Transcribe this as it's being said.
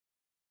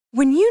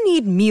When you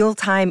need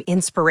mealtime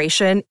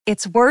inspiration,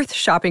 it's worth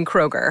shopping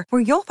Kroger,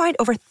 where you'll find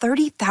over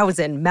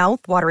 30,000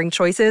 mouth-watering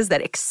choices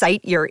that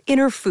excite your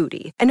inner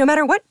foodie. And no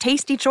matter what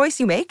tasty choice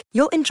you make,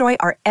 you'll enjoy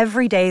our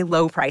everyday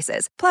low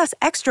prices, plus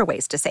extra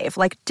ways to save,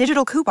 like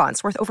digital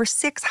coupons worth over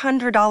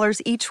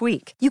 $600 each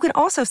week. You can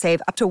also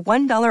save up to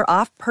 $1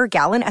 off per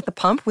gallon at the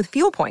pump with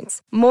fuel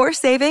points. More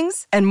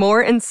savings and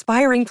more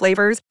inspiring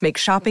flavors make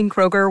shopping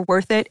Kroger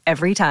worth it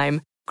every time.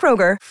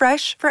 Kroger,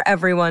 fresh for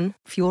everyone.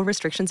 Fuel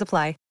restrictions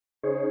apply.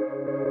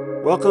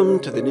 Welcome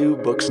to the New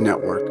Books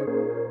Network.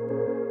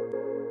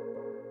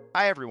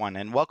 Hi, everyone,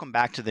 and welcome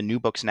back to the New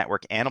Books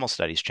Network Animal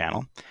Studies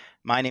channel.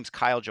 My name's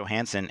Kyle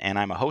Johansson, and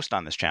I'm a host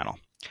on this channel.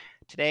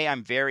 Today,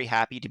 I'm very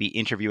happy to be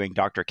interviewing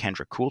Dr.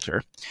 Kendra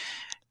Coulter.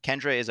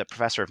 Kendra is a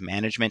professor of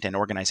management and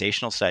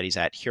organizational studies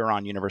at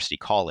Huron University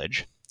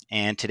College,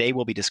 and today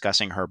we'll be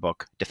discussing her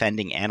book,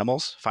 Defending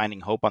Animals, Finding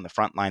Hope on the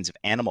Front Lines of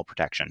Animal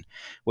Protection,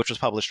 which was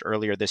published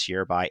earlier this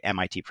year by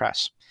MIT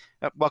Press.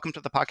 Welcome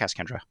to the podcast,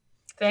 Kendra.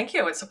 Thank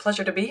you. It's a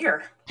pleasure to be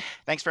here.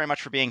 Thanks very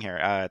much for being here.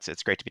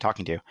 It's great to be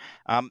talking to you.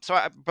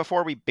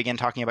 Before we begin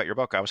talking about your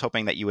book, I was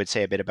hoping that you would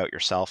say a bit about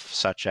yourself,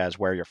 such as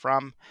where you're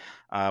from,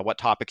 what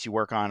topics you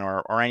work on,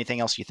 or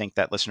anything else you think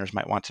that listeners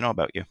might want to know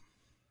about you.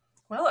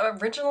 Well,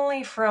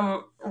 originally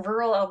from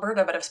rural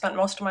Alberta, but I've spent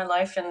most of my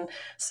life in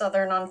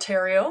southern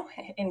Ontario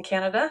in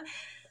Canada.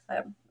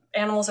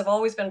 Animals have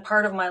always been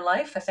part of my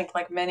life. I think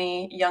like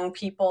many young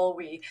people,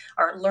 we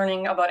are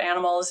learning about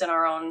animals in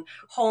our own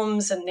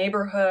homes and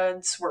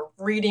neighborhoods. We're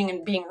reading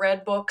and being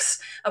read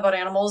books about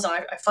animals. And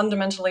I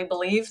fundamentally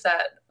believe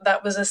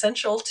that was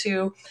essential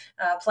to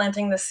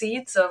planting the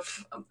seeds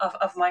of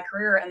my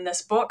career in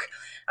this book.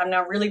 I'm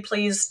now really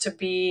pleased to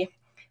be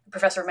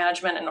professor of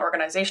management and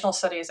organizational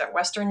studies at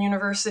Western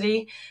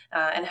University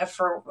and have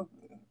for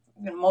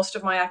most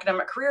of my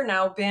academic career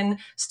now been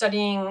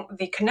studying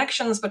the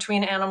connections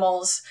between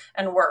animals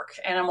and work,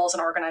 animals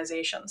and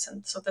organizations.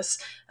 And so this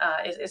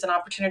is an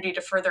opportunity to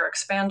further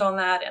expand on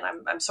that. And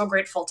I'm so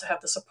grateful to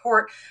have the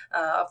support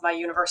of my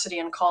university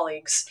and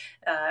colleagues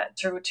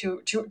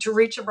to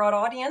reach a broad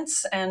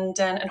audience and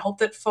hope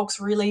that folks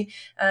really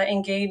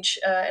engage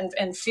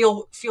and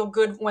feel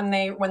good when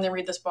they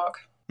read this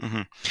book.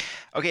 Mm-hmm.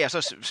 Okay, so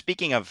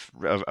speaking of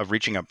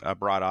reaching a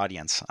broad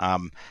audience,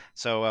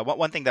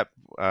 one thing that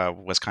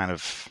was kind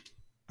of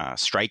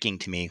striking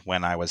to me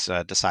when I was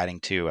deciding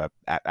to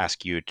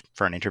ask you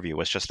for an interview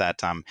was just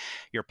that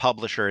your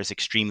publisher is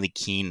extremely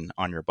keen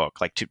on your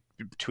book, like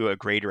to a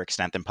greater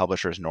extent than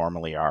publishers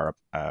normally are.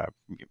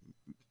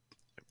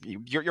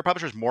 Your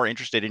publisher is more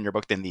interested in your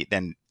book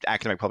than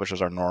academic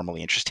publishers are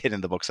normally interested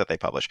in the books that they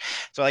publish.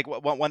 So, like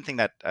one thing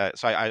that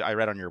I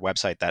read on your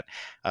website that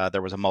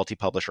there was a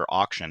multi-publisher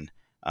auction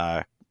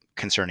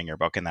concerning your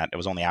book, and that it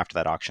was only after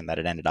that auction that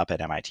it ended up at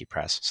MIT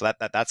Press. So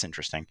that's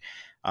interesting.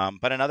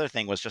 But another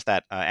thing was just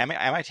that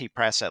MIT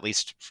Press, at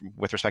least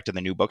with respect to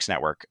the New Books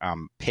Network,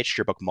 pitched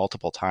your book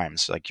multiple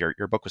times. Like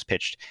your book was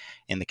pitched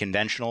in the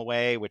conventional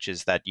way, which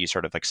is that you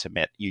sort of like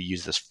you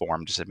use this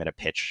form to submit a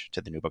pitch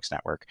to the New Books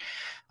Network.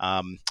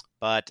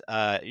 But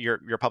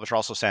your publisher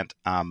also sent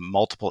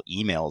multiple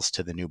emails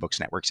to the New Books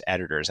Network's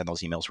editors, and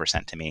those emails were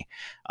sent to me.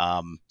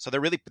 So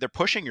they're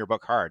pushing your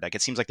book hard. Like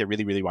it seems like they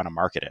really, really want to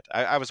market it.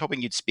 I was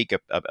hoping you'd speak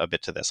a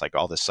bit to this, like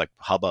all this like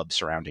hubbub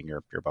surrounding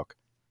your book.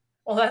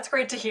 Well, that's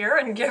great to hear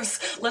and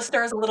gives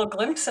listeners a little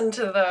glimpse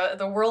into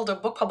the world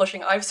of book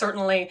publishing. I've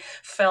certainly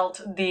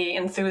felt the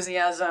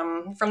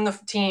enthusiasm from the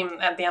team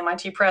at the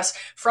MIT Press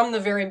from the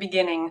very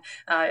beginning.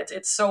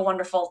 It's so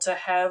wonderful to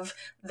have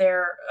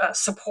their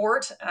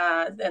support.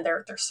 And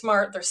they're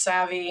smart, they're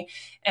savvy,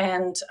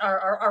 and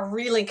are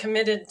really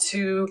committed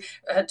to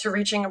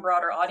reaching a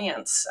broader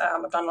audience.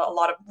 I've done a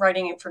lot of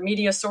writing for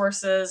media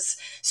sources,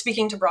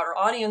 speaking to broader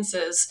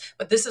audiences,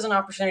 but this is an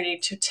opportunity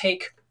to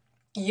take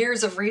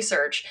years of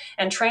research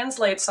and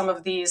translate some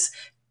of these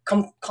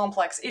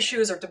complex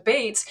issues or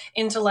debates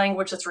into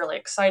language that's really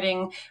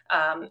exciting,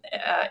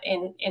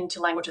 into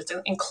language that's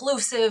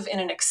inclusive in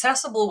an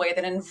accessible way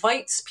that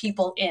invites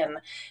people in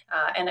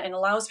and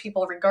allows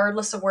people,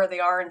 regardless of where they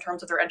are in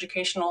terms of their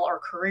educational or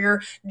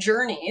career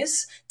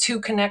journeys, to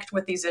connect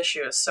with these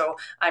issues. So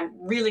I'm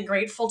really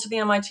grateful to the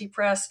MIT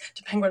Press,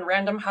 to Penguin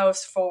Random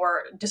House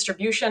for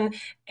distribution,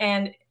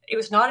 and it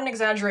was not an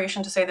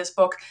exaggeration to say this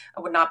book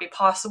would not be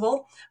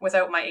possible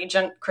without my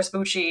agent, Chris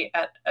Bucci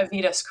at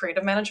Avitas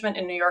Creative Management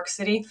in New York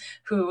City,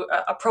 who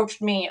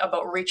approached me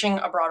about reaching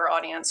a broader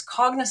audience,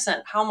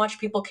 cognizant how much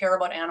people care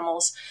about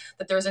animals,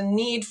 that there's a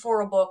need for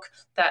a book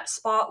that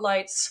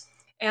spotlights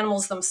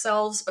animals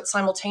themselves, but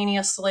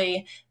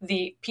simultaneously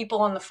the people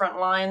on the front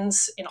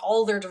lines in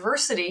all their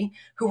diversity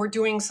who were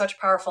doing such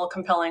powerful,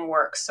 compelling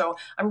work. So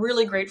I'm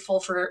really grateful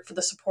for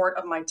the support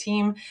of my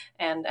team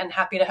and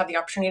happy to have the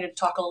opportunity to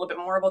talk a little bit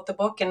more about the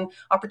book and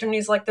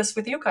opportunities like this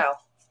with you, Kyle.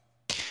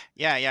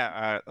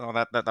 Yeah.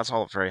 Well, that's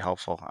all very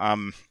helpful.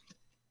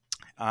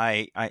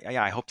 I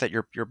hope that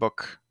your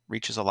book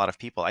reaches a lot of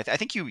people. I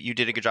think you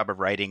did a good job of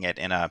writing it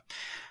in a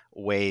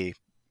way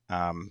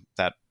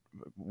that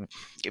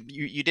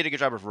you did a good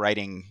job of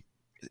writing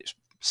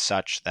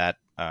such that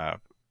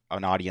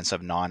an audience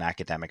of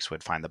non-academics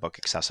would find the book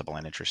accessible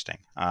and interesting.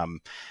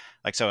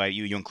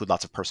 You include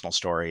lots of personal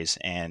stories,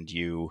 and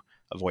you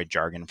avoid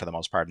jargon for the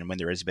most part. And when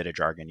there is a bit of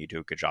jargon, you do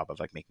a good job of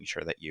like making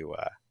sure that you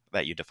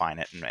define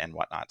it and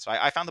whatnot. So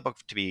I found the book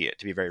to be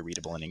very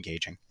readable and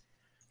engaging.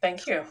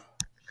 Thank you.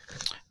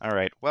 All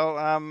right.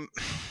 Well,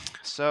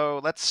 so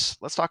let's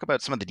talk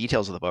about some of the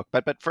details of the book.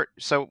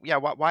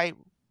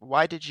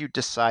 Why did you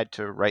decide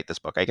to write this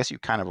book? I guess you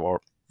kind of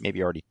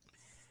maybe already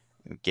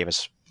gave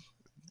us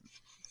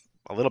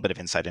a little bit of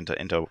insight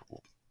into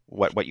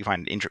what you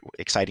find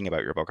exciting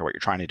about your book or what you're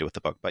trying to do with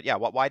the book. But yeah,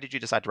 why did you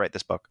decide to write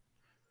this book?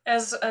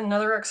 As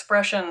another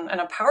expression, and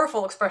a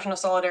powerful expression of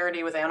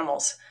solidarity with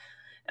animals,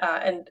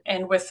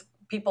 and with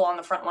people on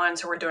the front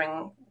lines who are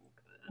doing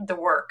the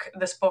work.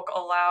 This book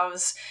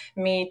allows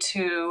me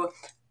to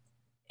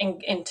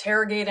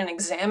interrogate and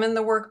examine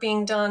the work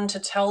being done,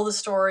 to tell the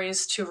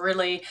stories, to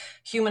really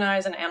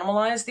humanize and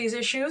animalize these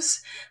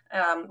issues,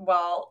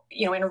 while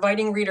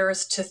inviting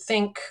readers to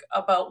think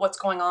about what's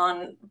going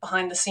on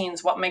behind the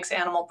scenes, what makes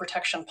animal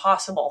protection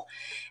possible,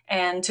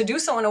 and to do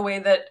so in a way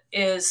that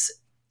is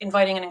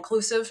inviting and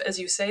inclusive, as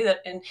you say,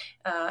 that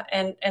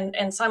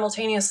and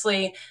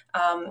simultaneously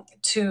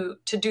to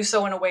do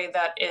so in a way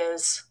that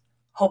is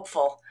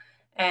hopeful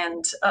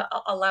and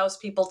allows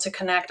people to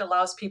connect,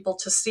 allows people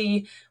to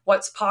see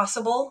what's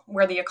possible,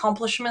 where the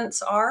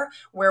accomplishments are,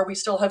 where we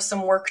still have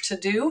some work to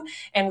do,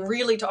 and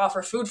really to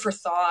offer food for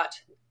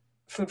thought,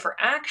 food for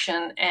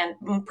action,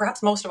 and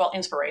perhaps most of all,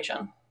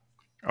 inspiration.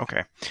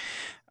 Okay.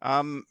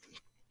 And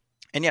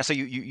yeah, so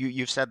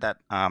you've said that,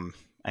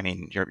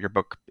 your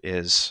book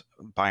is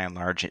by and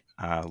large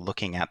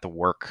looking at the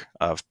work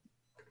of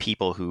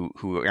people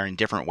who are in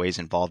different ways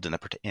involved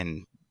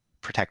in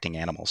protecting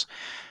animals.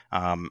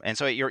 And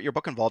so your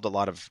book involved a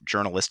lot of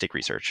journalistic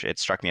research. It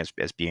struck me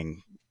as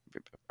being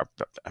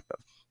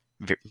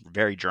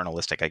very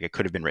journalistic. Like it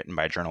could have been written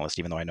by a journalist,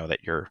 even though I know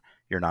that you're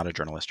not a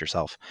journalist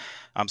yourself.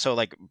 So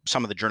like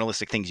some of the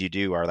journalistic things you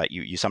do are that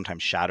you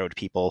sometimes shadowed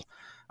people,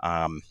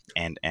 and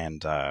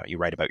you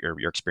write about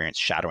your experience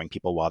shadowing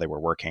people while they were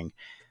working.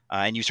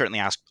 And you certainly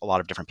asked a lot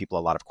of different people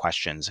a lot of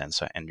questions,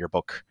 and your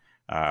book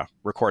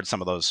records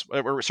some of those.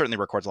 Or certainly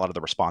records a lot of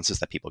the responses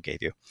that people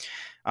gave you.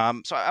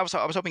 So I was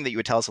hoping that you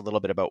would tell us a little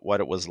bit about what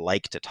it was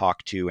like to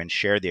talk to and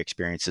share the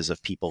experiences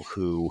of people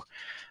who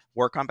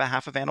work on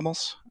behalf of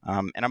animals.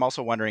 And I'm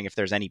also wondering if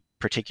there's any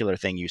particular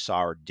thing you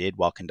saw or did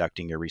while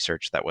conducting your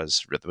research that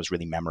was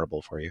really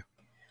memorable for you.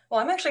 Well,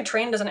 I'm actually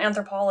trained as an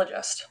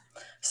anthropologist.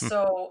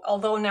 So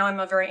although now I'm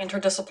a very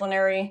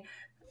interdisciplinary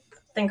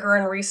thinker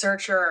and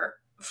researcher,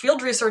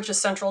 field research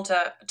is central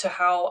to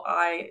how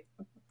I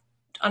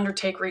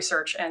undertake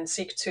research and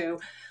seek to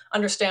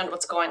understand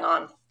what's going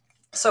on.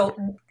 So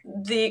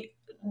the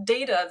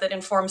data that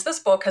informs this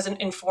book has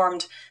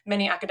informed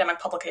many academic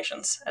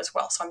publications as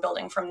well. So I'm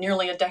building from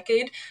nearly a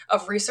decade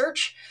of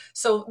research.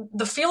 So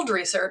the field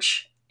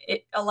research,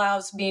 it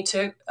allows me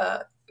to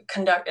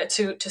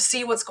to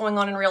see what's going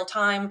on in real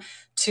time,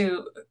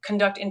 to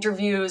conduct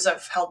interviews.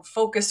 I've held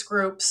focus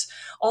groups.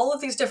 All of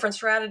these different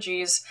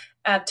strategies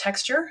add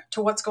texture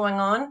to what's going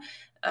on,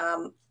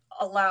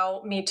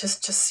 allow me to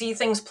see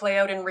things play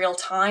out in real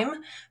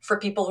time for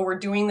people who are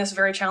doing this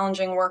very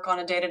challenging work on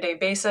a day-to-day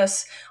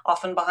basis,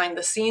 often behind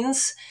the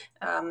scenes,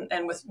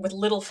 and with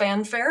little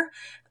fanfare.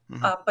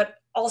 But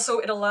also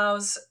it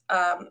allows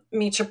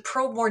me to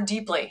probe more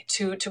deeply,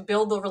 to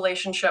build the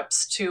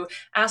relationships, to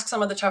ask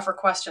some of the tougher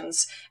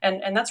questions.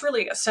 And that's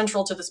really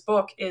central to this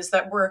book, is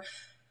that we're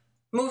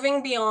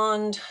moving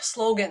beyond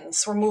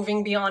slogans, we're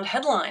moving beyond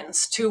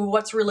headlines to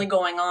what's really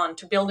going on,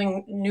 to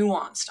building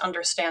nuanced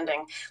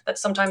understanding that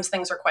sometimes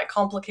things are quite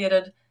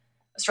complicated,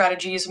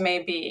 strategies may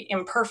be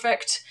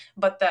imperfect,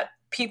 but that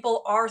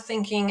people are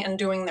thinking and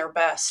doing their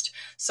best.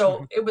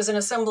 So it was an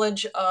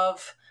assemblage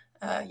of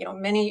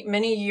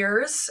many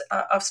years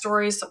of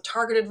stories, some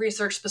targeted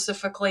research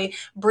specifically,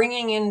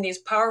 bringing in these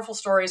powerful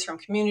stories from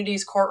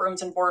communities,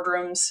 courtrooms, and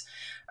boardrooms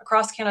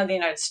across Canada, the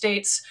United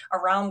States,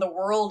 around the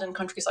world, in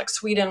countries like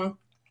Sweden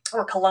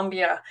or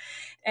Colombia.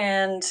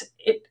 And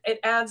it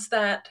adds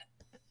that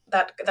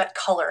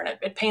color, and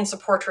it paints a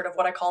portrait of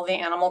what I call the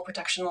animal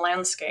protection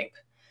landscape,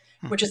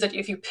 which is that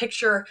if you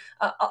picture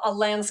a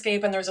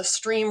landscape and there's a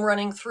stream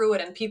running through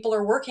it, and people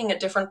are working at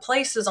different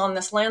places on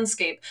this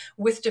landscape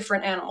with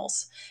different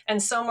animals,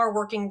 and some are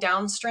working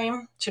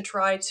downstream to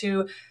try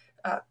to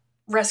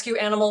rescue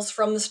animals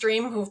from the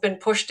stream who've been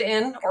pushed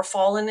in or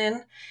fallen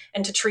in,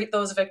 and to treat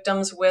those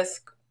victims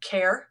with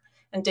care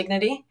and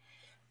dignity.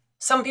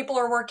 Some people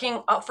are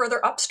working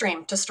further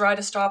upstream to try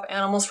to stop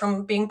animals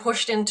from being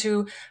pushed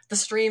into the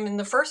stream in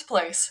the first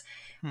place,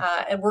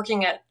 and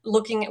working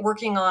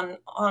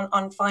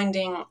on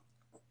finding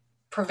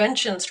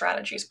prevention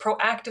strategies,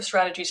 proactive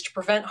strategies to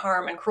prevent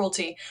harm and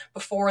cruelty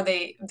before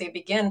they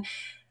begin.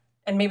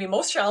 And maybe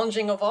most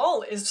challenging of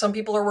all is some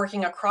people are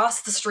working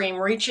across the stream,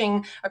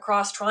 reaching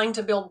across, trying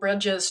to build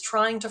bridges,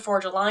 trying to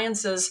forge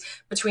alliances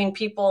between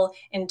people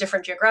in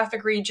different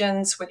geographic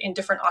regions, in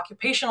different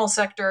occupational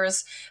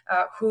sectors,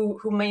 who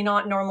may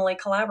not normally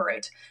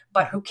collaborate,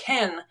 but who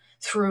can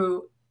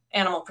through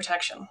animal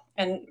protection.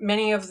 And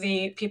many of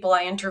the people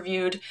I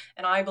interviewed,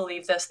 and I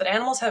believe this, that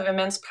animals have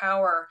immense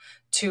power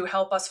to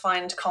help us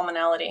find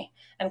commonality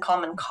and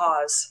common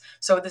cause.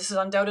 So this is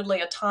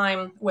undoubtedly a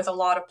time with a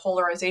lot of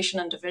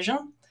polarization and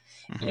division.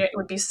 Mm-hmm. It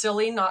would be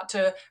silly not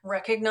to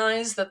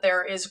recognize that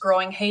there is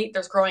growing hate,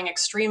 there's growing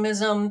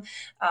extremism,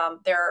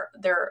 there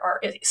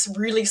are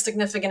really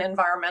significant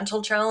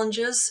environmental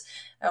challenges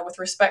with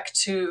respect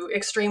to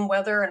extreme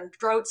weather and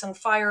droughts and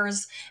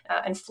fires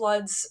and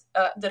floods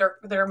that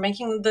are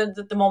making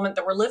the moment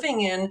that we're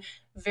living in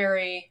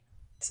very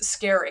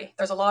scary.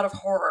 There's a lot of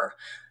horror,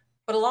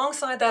 but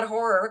alongside that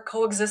horror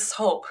coexists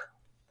hope.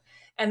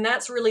 And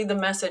that's really the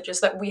message,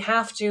 is that we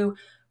have to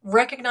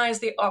recognize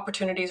the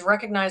opportunities,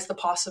 recognize the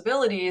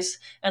possibilities,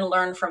 and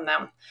learn from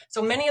them.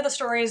 So many of the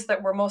stories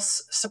that were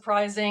most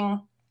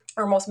surprising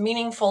or most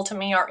meaningful to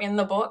me are in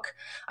the book.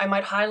 I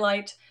might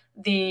highlight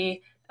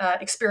the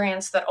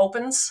experience that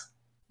opens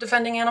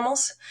defending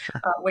animals,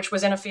 Sure. Which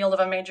was in a field of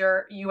a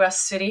major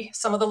U.S. city.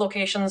 Some of the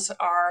locations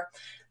are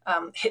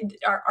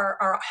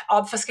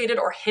obfuscated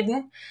or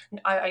hidden.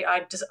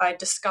 I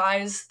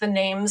disguise the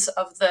names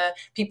of the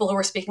people who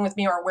were speaking with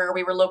me or where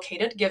we were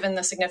located, given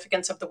the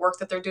significance of the work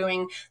that they're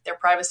doing, their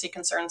privacy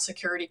concerns,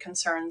 security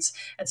concerns,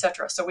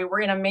 etc. So we were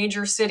in a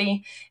major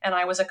city, and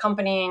I was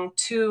accompanying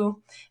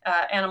two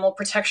animal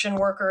protection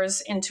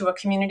workers into a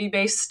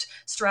community-based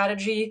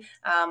strategy.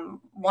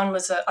 One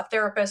was a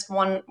therapist,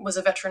 one was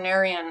a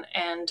veterinarian,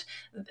 and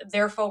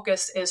their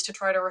focus is to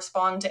try to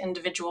respond to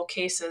individual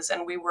cases.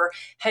 And we were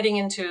heading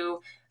into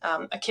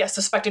a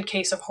suspected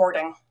case of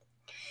hoarding.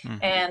 Mm-hmm.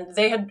 And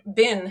they had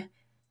been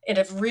in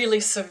a really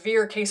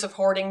severe case of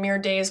hoarding mere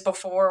days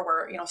before,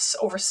 where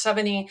over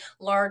 70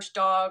 large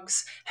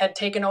dogs had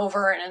taken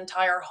over an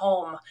entire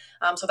home.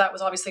 So that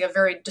was obviously a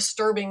very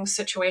disturbing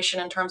situation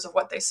in terms of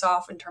what they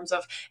saw, in terms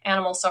of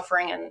animal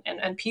suffering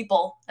and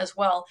people as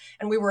well.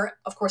 And we were,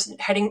 of course,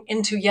 heading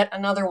into yet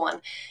another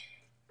one.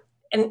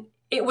 And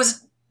it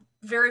was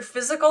very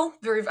physical.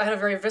 I had a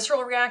very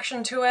visceral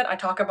reaction to it. I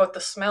talk about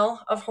the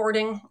smell of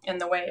hoarding and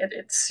the way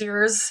it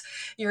sears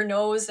your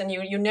nose, and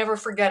you never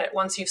forget it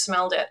once you've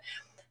smelled it.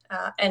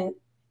 And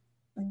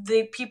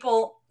the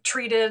people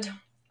treated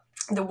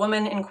the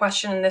woman in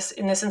question in this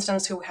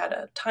instance, who had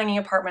a tiny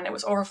apartment, it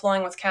was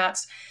overflowing with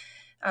cats,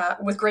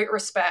 with great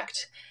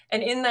respect.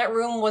 And in that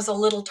room was a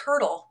little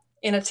turtle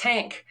in a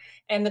tank.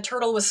 And the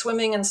turtle was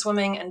swimming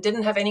and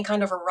didn't have any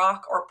kind of a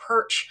rock or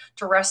perch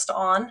to rest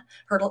on.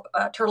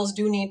 Turtles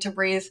do need to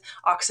breathe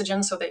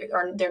oxygen, so they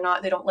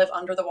don't live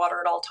under the water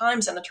at all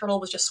times. And the turtle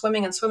was just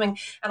swimming. And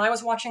I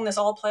was watching this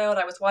all play out.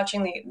 I was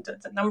watching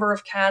the number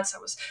of cats.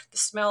 The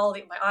smell.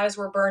 My eyes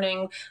were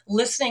burning.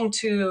 Listening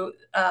to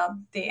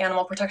the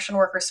animal protection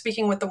worker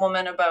speaking with the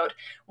woman about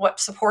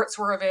what supports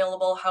were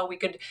available, how we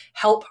could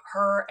help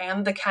her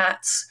and the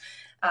cats.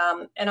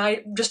 And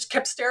I just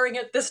kept staring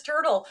at this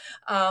turtle,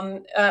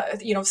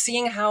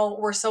 seeing how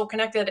we're so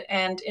connected.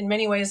 And in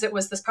many ways, it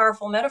was this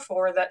powerful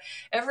metaphor that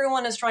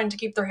everyone is trying to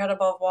keep their head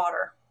above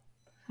water.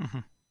 Mm-hmm.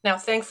 Now,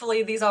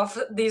 thankfully, these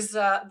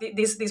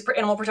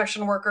animal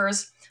protection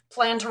workers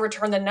plan to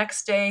return the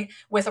next day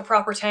with a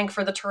proper tank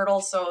for the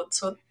turtle, so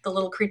the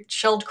little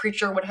shelled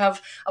creature would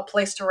have a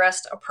place to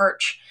rest, a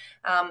perch.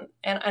 And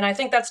I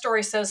think that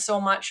story says so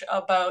much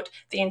about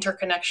the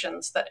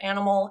interconnections, that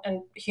animal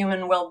and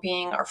human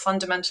well-being are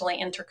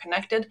fundamentally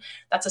interconnected.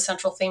 That's a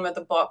central theme of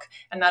the book,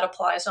 and that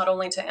applies not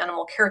only to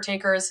animal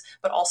caretakers,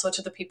 but also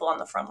to the people on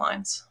the front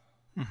lines.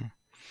 Mm-hmm.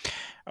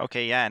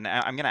 Okay, yeah, and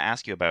I'm going to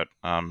ask you about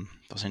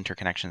those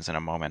interconnections in a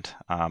moment.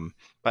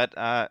 But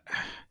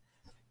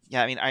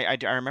yeah, I mean, I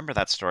remember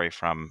that story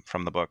from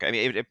the book. I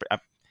mean,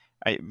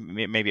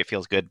 maybe it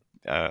feels good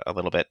a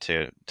little bit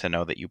to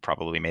know that you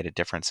probably made a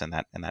difference in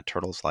that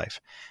turtle's life,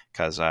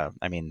 because I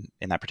mean,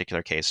 in that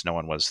particular case, no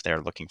one was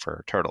there looking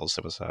for turtles.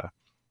 It was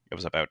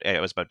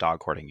about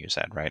dog hoarding, you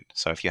said, right?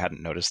 So if you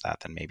hadn't noticed that,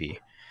 then maybe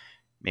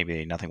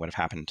nothing would have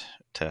happened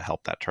to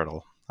help that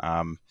turtle.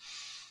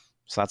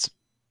 So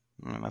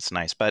that's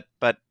nice, but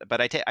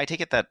I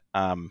take it that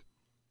I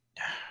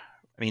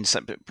mean,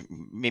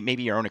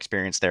 maybe your own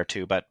experience there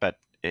too, but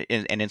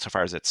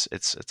insofar as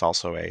it's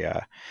also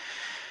a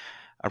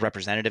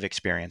representative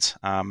experience,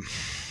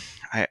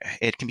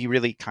 it can be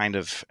really kind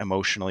of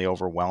emotionally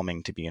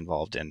overwhelming to be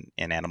involved in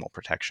animal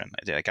protection.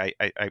 Like I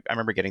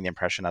remember getting the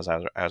impression as I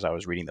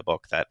was reading the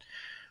book that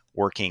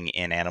working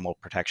in animal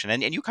protection,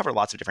 and you cover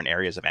lots of different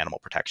areas of animal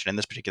protection. In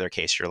this particular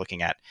case, you're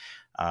looking at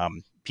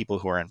people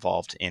who are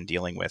involved in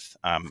dealing with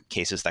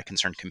cases that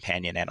concern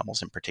companion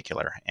animals in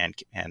particular, and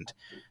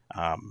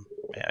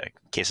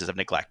cases of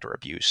neglect or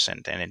abuse,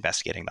 and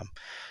investigating them.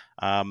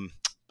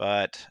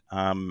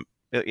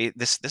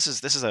 This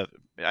is a,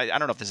 I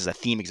don't know if this is a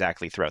theme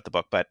exactly throughout the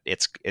book, but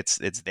it's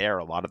there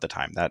a lot of the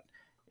time, that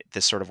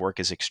this sort of work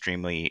is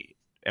extremely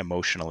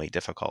emotionally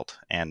difficult.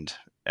 And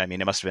I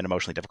mean, it must have been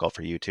emotionally difficult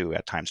for you too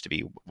at times to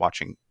be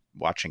watching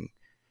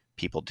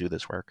people do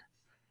this work.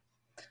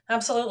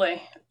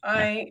 Absolutely.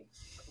 I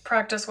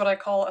practice what I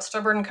call a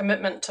stubborn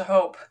commitment to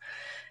hope,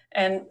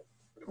 and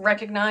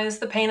recognize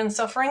the pain and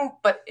suffering,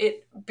 but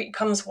it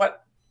becomes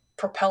what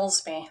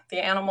propels me. The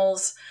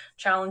animals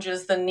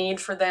challenges the need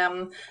for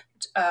them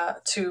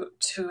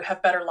to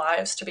have better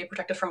lives, to be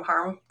protected from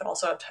harm, but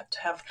also to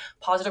have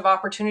positive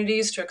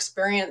opportunities to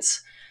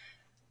experience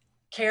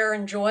care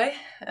and joy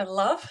and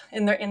love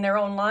in their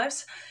own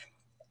lives.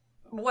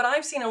 What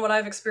I've seen and what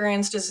I've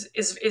experienced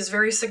is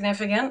very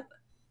significant.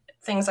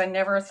 Things I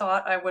never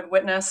thought I would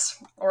witness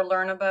or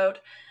learn about,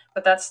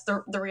 but that's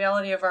the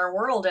reality of our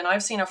world. And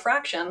I've seen a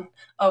fraction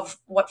of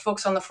what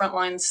folks on the front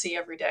lines see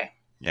every day.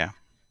 Yeah.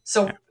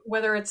 So Yeah.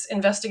 whether it's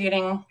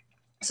investigating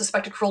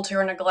suspected cruelty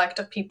or neglect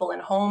of people in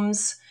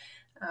homes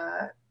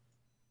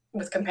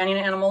with companion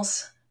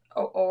animals,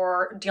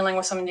 or dealing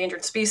with some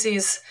endangered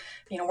species,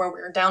 where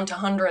we're down to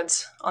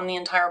hundreds on the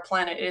entire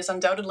planet, it is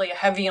undoubtedly a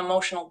heavy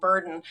emotional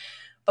burden.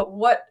 But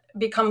what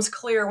becomes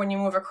clear when you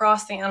move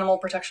across the animal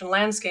protection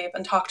landscape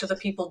and talk to the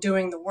people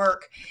doing the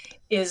work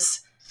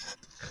is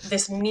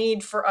this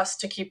need for us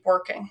to keep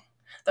working.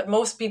 That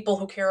most people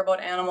who care about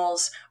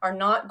animals are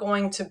not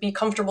going to be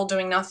comfortable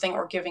doing nothing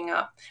or giving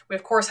up. We,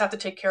 of course, have to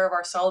take care of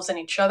ourselves and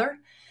each other,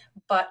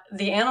 but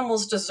the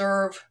animals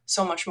deserve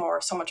so much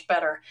more, so much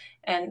better.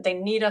 And they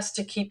need us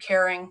to keep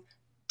caring,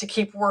 to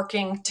keep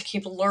working, to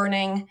keep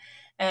learning,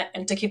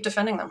 and to keep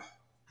defending them.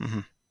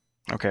 Mm-hmm.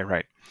 Okay,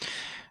 right.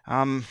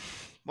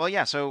 Well,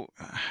 yeah. So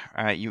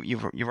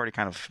you've already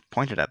kind of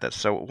pointed at this.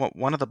 So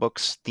one of the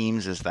book's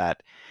themes is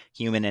that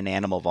human and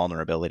animal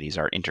vulnerabilities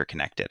are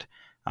interconnected.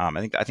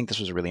 I think this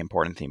was a really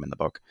important theme in the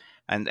book,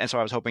 and so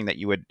I was hoping that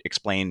you would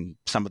explain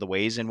some of the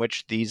ways in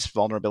which these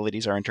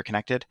vulnerabilities are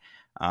interconnected,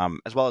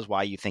 as well as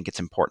why you think it's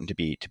important to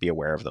be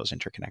aware of those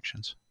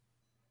interconnections.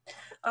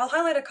 I'll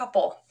highlight a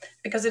couple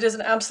because it is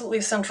an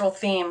absolutely central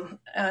theme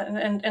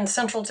and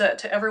central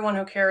to everyone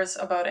who cares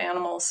about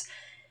animals.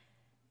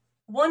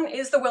 One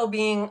is the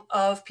well-being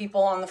of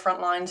people on the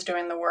front lines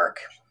doing the work.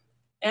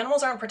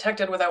 Animals aren't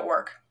protected without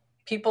work.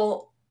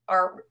 People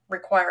are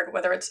required,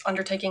 whether it's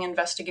undertaking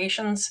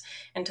investigations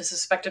into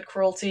suspected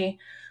cruelty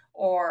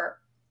or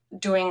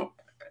doing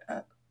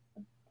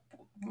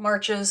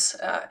marches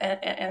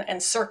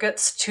and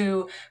circuits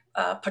to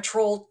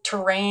patrol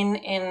terrain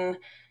in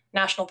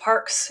national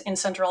parks in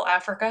Central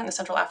Africa, in the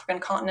Central African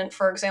continent,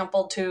 for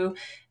example, to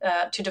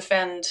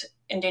defend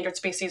endangered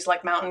species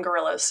like mountain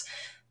gorillas.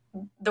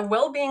 The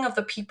well-being of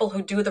the people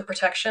who do the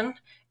protection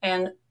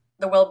and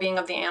the well-being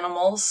of the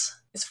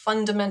animals is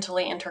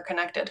fundamentally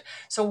interconnected.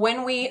 So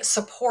when we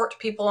support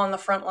people on the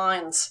front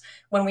lines,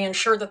 when we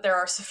ensure that there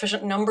are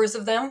sufficient numbers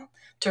of them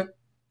to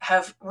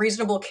have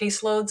reasonable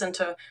caseloads and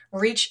to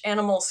reach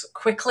animals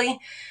quickly,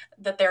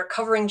 that they're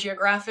covering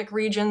geographic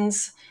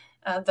regions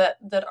that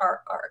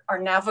are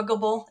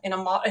navigable in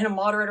a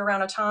moderate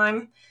amount of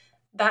time,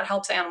 that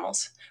helps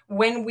animals.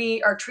 When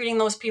we are treating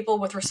those people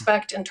with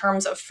respect in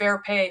terms of fair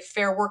pay,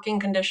 fair working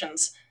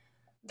conditions,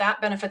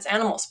 that benefits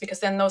animals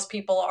because then those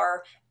people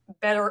are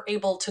better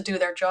able to do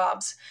their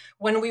jobs.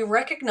 When we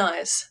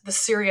recognize the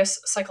serious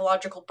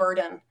psychological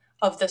burden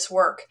of this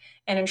work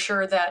and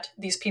ensure that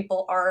these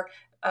people are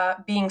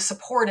being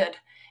supported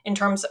in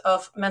terms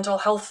of mental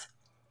health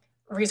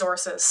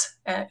resources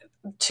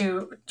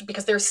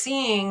because they're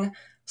seeing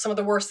some of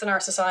the worst in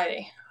our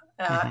society,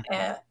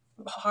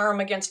 harm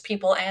against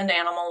people and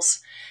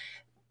animals.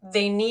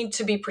 They need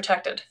to be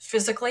protected.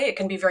 Physically, it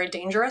can be very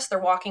dangerous. They're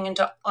walking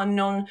into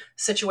unknown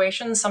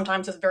situations,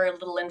 sometimes with very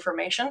little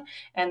information,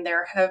 and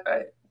their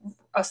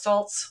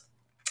assaults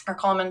are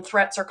common,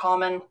 threats are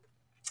common.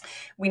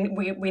 We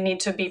need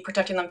to be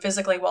protecting them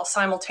physically while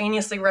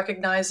simultaneously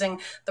recognizing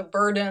the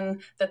burden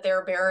that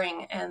they're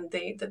bearing and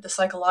the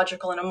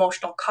psychological and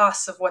emotional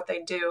costs of what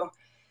they do.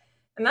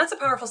 And that's a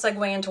powerful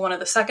segue into one of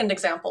the second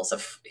examples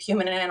of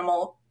human and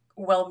animal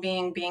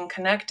well-being being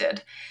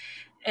connected.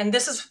 And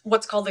this is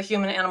what's called the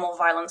human-animal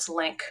violence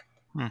link.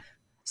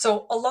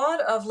 So a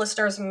lot of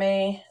listeners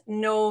may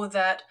know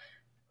that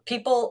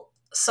people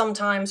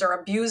sometimes, or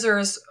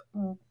abusers,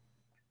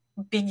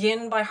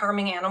 begin by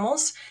harming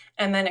animals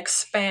and then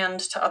expand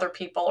to other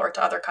people or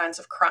to other kinds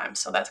of crimes.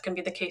 So that can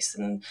be the case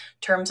in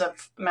terms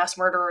of mass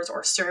murderers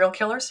or serial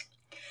killers.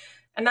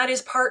 And that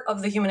is part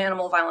of the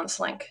human-animal violence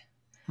link.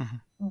 Mm-hmm.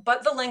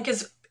 But the link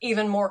is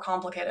even more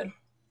complicated.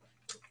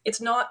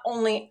 It's not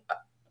only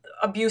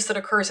abuse that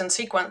occurs in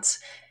sequence,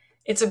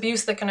 it's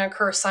abuse that can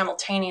occur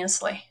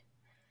simultaneously.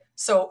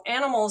 So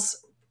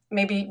animals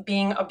may be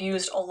being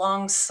abused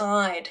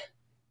alongside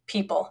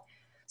people.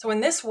 So in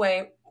this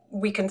way,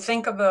 we can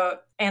think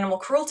about animal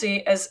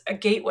cruelty as a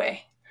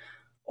gateway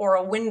or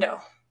a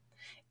window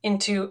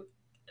into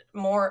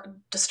more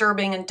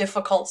disturbing and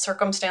difficult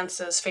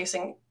circumstances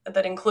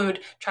that include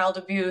child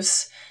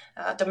abuse,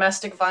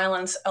 domestic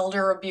violence,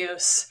 elder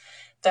abuse,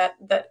 that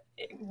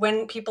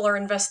when people are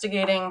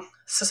investigating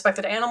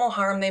suspected animal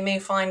harm, they may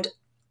find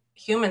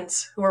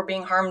humans who are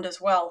being harmed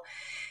as well.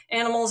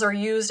 Animals are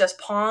used as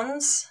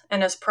pawns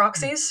and as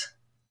proxies.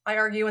 I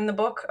argue in the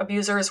book,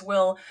 abusers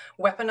will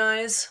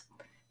weaponize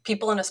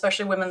people and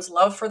especially women's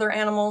love for their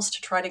animals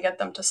to try to get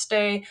them to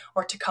stay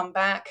or to come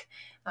back.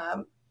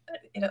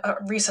 In a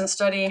recent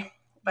study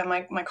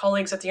by my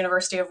colleagues at the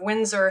University of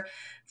Windsor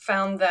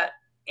found that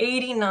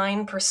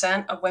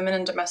 89% of women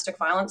in domestic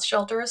violence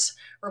shelters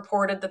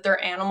reported that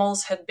their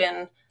animals had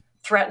been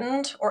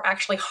threatened or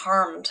actually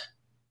harmed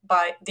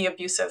by the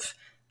abusive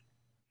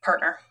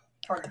partner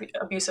or the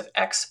abusive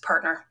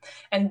ex-partner.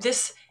 And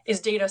this is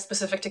data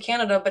specific to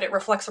Canada, but it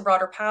reflects a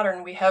broader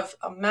pattern. We have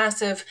a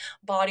massive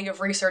body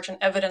of research and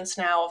evidence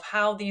now of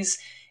how these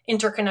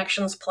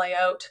interconnections play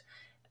out.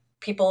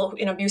 People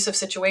in abusive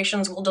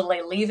situations will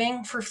delay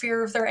leaving for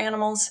fear of their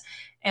animals.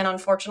 And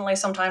unfortunately,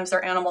 sometimes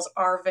their animals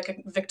are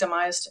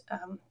victimized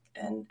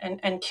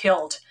and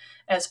killed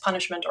as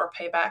punishment or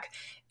payback.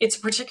 It's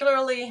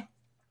particularly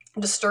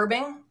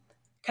disturbing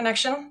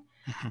connection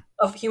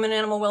of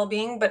human-animal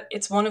well-being, but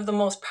it's one of the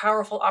most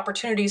powerful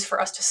opportunities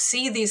for us to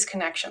see these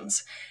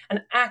connections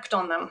and act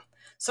on them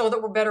so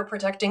that we're better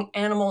protecting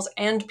animals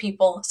and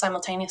people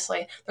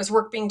simultaneously. There's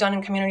work being done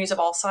in communities of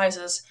all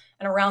sizes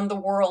and around the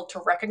world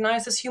to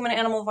recognize this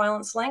human-animal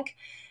violence link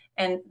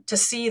and to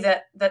see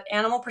that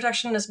animal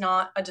protection is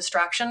not a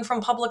distraction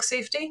from public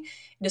safety.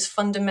 It is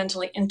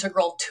fundamentally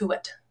integral to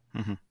it.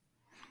 Mm-hmm.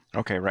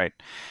 Okay, right.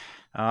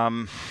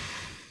 I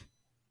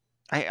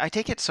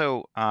take it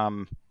so,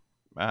 and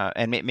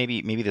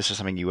maybe this is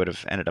something you would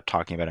have ended up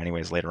talking about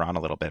anyways later on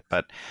a little bit,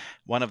 but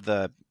one of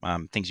the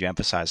things you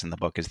emphasize in the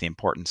book is the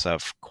importance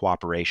of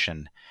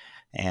cooperation.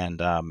 And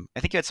I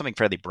think you had something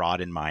fairly broad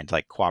in mind,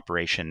 like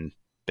cooperation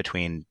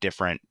between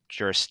different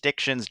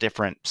jurisdictions,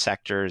 different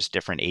sectors,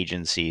 different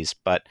agencies.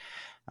 But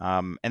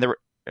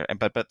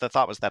the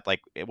thought was that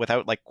like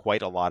without like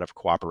quite a lot of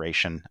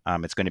cooperation,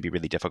 it's going to be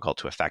really difficult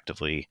to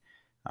effectively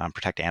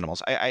protect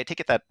animals. I take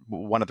it that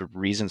one of the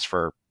reasons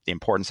for the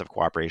importance of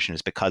cooperation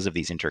is because of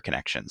these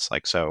interconnections.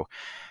 Like, so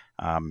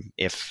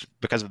if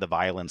because of the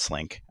violence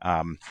link,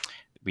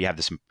 we have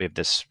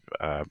this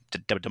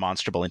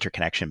demonstrable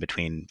interconnection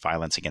between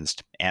violence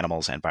against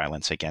animals and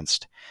violence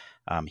against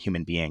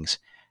human beings.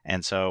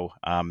 And so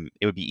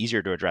it would be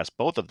easier to address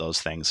both of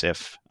those things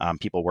if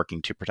people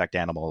working to protect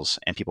animals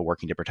and people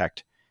working to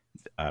protect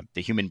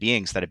the human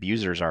beings that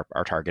abusers are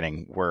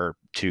targeting were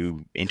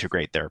to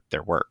integrate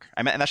their work.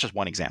 I mean, and that's just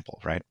one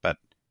example, right? But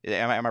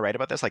am I right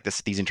about this? Like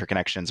these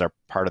interconnections are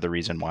part of the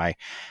reason why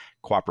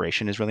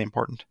cooperation is really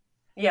important?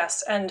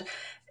 Yes, and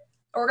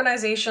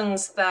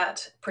organizations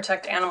that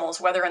protect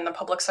animals, whether in the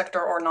public sector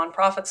or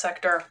nonprofit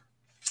sector,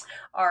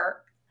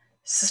 are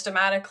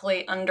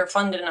systematically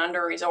underfunded and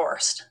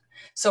under-resourced.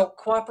 So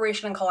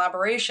cooperation and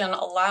collaboration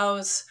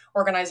allows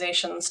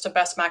organizations to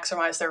best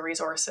maximize their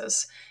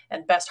resources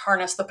and best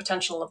harness the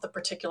potential of the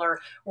particular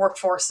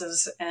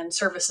workforces and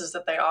services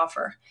that they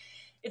offer.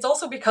 It's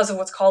also because of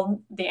what's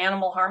called the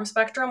animal harm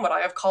spectrum, what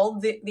I have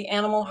called the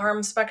animal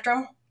harm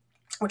spectrum,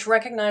 which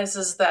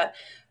recognizes that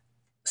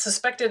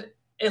suspected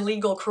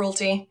illegal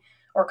cruelty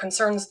or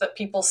concerns that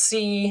people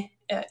see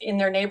in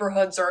their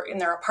neighborhoods or in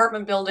their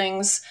apartment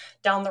buildings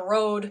down the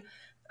road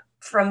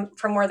from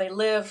where they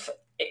live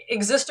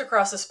exist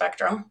across the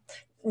spectrum,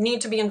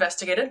 need to be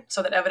investigated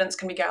so that evidence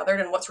can be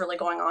gathered and what's really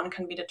going on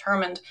can be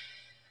determined.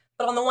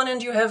 But on the one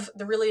end, you have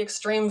the really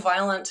extreme,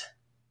 violent,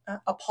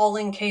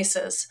 appalling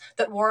cases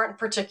that warrant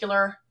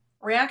particular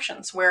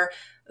reactions, where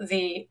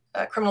the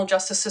criminal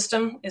justice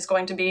system is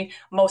going to be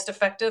most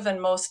effective and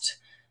most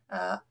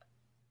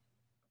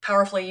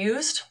powerfully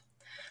used.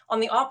 On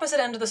the opposite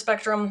end of the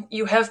spectrum,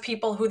 you have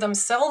people who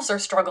themselves are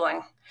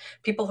struggling,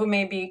 people who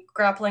may be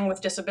grappling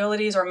with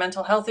disabilities or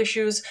mental health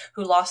issues,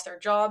 who lost their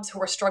jobs, who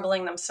are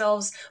struggling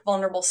themselves,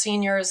 vulnerable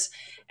seniors,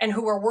 and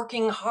who are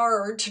working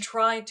hard to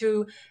try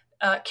to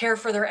care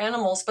for their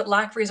animals but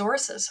lack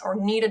resources or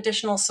need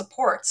additional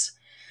supports.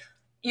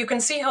 You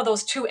can see how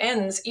those two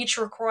ends each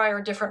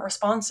require different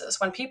responses.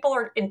 When people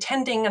are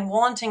intending and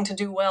wanting to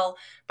do well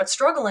but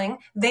struggling,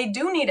 they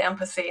do need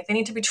empathy. They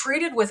need to be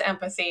treated with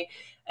empathy.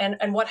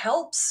 And what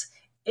helps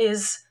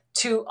is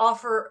to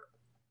offer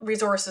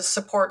resources,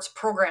 supports,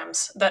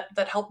 programs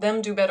that help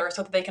them do better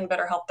so that they can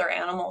better help their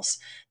animals,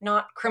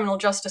 not criminal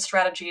justice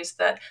strategies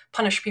that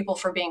punish people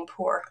for being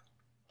poor.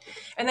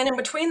 And then in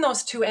between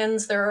those two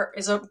ends, there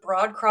is a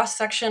broad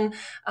cross-section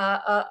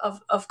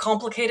of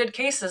complicated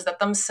cases that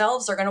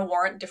themselves are going to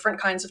warrant different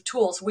kinds of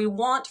tools. We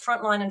want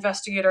frontline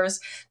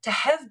investigators to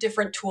have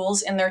different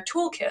tools in their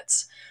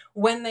toolkits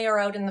when they are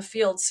out in the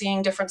field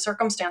seeing different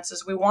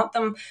circumstances. We want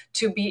them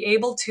to be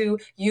able to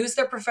use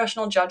their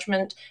professional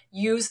judgment,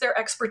 use their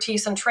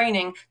expertise and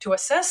training to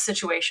assess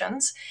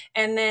situations,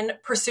 and then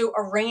pursue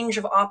a range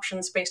of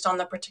options based on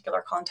the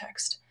particular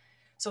context.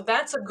 So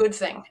that's a good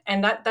thing.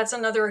 And that's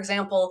another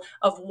example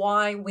of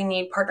why we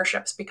need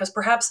partnerships, because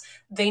perhaps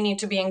they need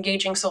to be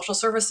engaging social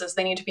services.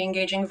 They need to be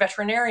engaging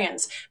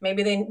veterinarians.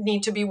 Maybe they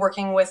need to be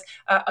working with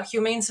a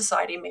humane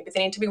society. Maybe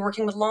they need to be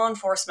working with law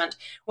enforcement.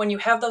 When you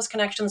have those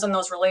connections and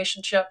those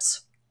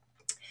relationships,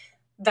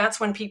 that's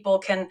when people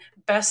can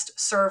best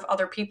serve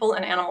other people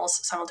and animals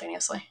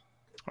simultaneously.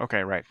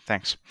 Okay, right.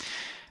 Thanks.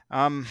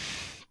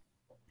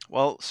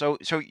 Well, so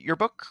your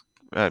book,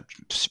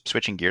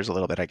 switching gears a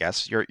little bit, I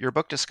guess, your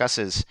book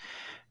discusses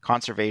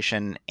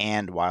conservation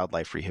and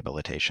wildlife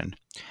rehabilitation,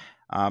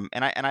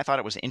 and I thought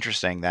it was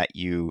interesting that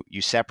you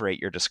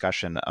separate your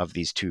discussion of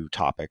these two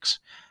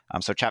topics.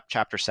 So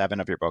chapter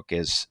 7 of your book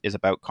is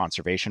about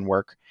conservation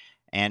work,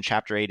 and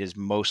chapter 8 is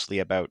mostly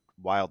about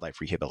wildlife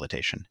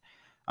rehabilitation.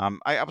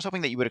 I was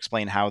hoping that you would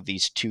explain how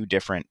these two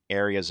different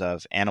areas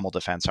of animal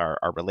defense are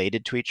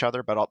related to each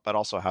other, but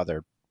also how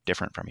they're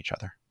different from each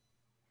other.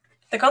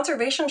 The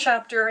conservation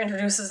chapter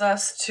introduces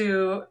us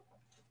to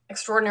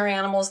extraordinary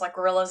animals like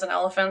gorillas and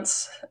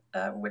elephants,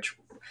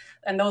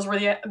 and those were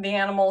the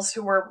animals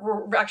who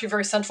were actually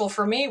very central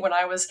for me when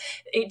I was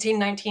 18,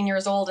 19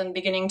 years old and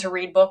beginning to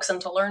read books and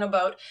to learn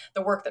about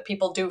the work that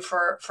people do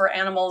for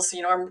animals.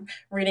 I'm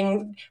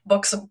reading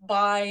books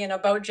by and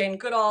about Jane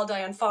Goodall,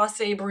 Dian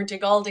Fossey, Baruti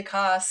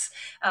Galdikas,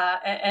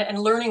 and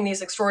learning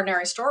these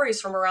extraordinary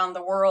stories from around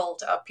the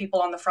world of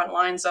people on the front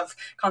lines of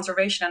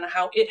conservation and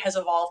how it has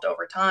evolved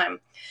over time.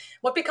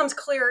 What becomes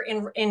clear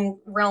in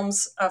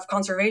realms of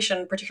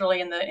conservation, particularly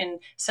in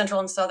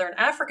Central and Southern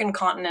African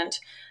continent,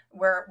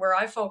 where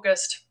I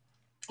focused,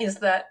 is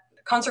that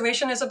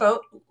conservation is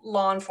about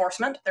law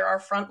enforcement. There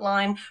are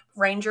frontline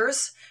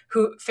rangers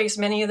who face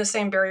many of the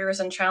same barriers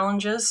and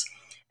challenges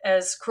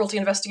as cruelty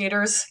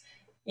investigators,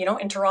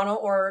 in Toronto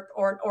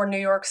or New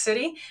York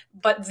City,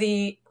 but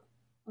the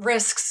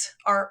risks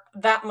are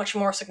that much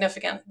more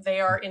significant. They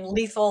are in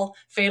lethal,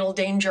 fatal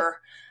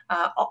danger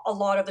a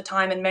lot of the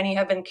time, and many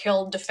have been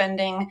killed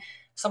defending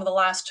some of the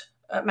last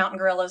mountain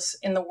gorillas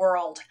in the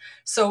world.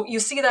 So you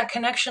see that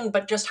connection,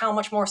 but just how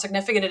much more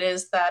significant it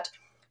is that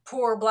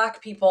poor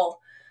Black people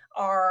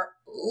are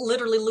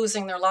literally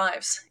losing their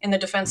lives in the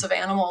defense of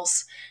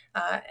animals,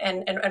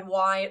 and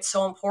why it's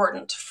so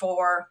important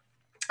for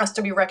us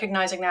to be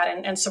recognizing that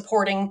and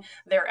supporting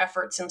their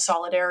efforts in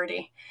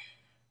solidarity.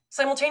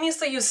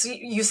 Simultaneously,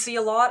 you see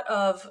a lot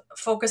of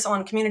focus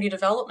on community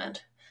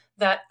development,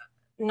 that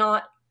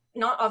not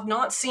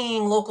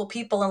seeing local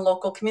people and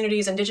local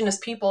communities, Indigenous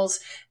peoples,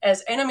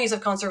 as enemies of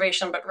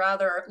conservation, but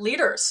rather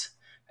leaders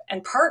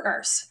and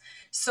partners.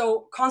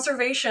 So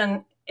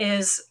conservation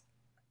is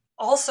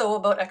also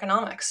about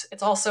economics.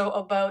 It's also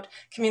about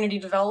community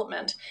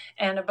development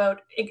and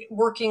about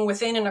working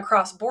within and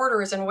across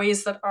borders in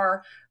ways that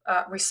are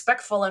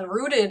respectful and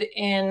rooted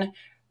in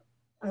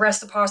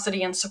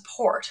reciprocity and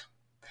support.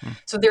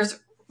 So there have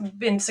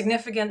been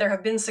significant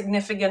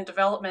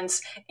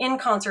developments in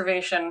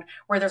conservation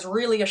where there's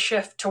really a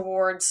shift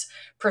towards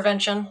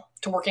prevention,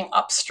 to working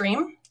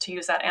upstream, to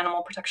use that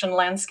animal protection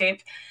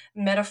landscape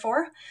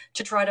metaphor,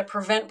 to try to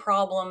prevent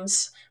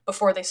problems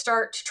before they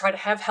start, to try to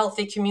have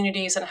healthy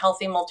communities and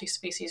healthy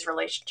multi-species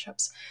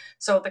relationships.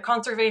 So the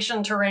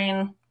conservation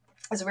terrain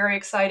is very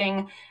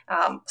exciting.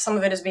 Some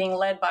of it is being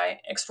led by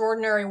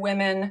extraordinary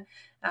women,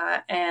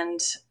 and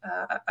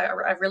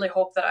I really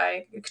hope that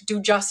I could do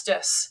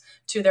justice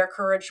to their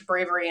courage,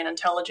 bravery, and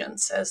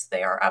intelligence, as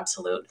they are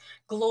absolute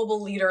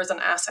global leaders and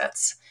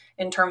assets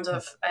in terms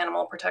of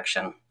animal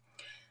protection.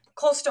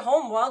 Close to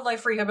home,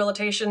 wildlife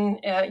rehabilitation.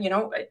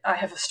 I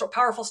have a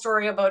powerful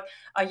story about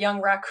a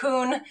young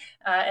raccoon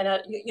and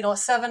a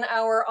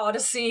 7-hour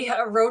odyssey,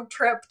 a road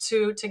trip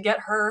to get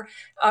her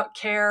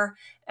care.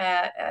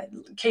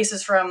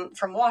 Cases from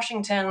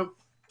Washington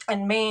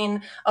and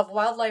Maine of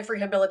wildlife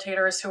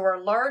rehabilitators who are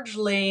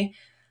largely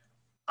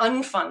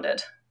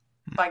unfunded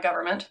by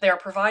government. They are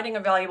providing a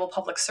valuable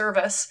public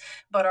service,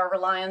 but are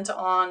reliant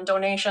on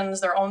donations,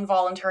 their own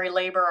voluntary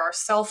labor, are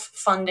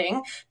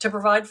self-funding to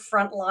provide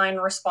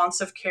frontline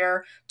responsive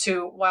care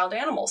to wild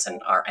animals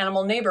and our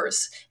animal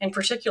neighbors in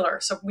particular.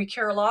 So we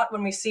care a lot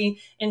when we see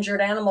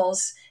injured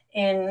animals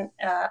in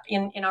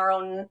our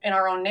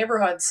own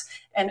neighborhoods,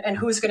 and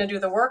who's going to do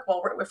the work?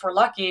 Well, if we're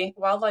lucky,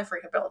 wildlife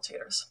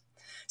rehabilitators.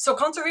 So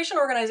conservation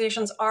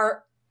organizations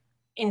are,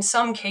 in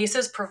some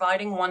cases,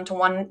 providing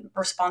one-to-one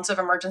responsive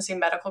emergency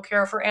medical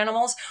care for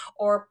animals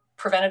or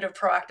preventative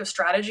proactive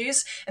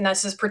strategies. And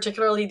this is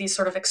particularly these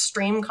sort of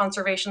extreme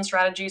conservation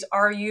strategies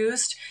are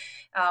used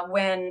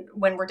when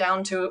we're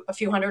down to a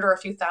few hundred or a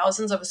few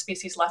thousands of a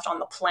species left on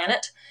the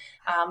planet.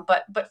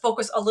 But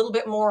focus a little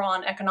bit more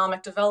on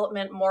economic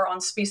development, more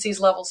on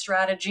species level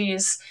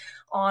strategies,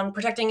 on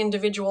protecting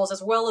individuals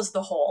as well as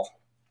the whole.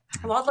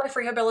 Wildlife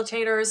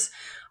rehabilitators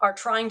are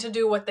trying to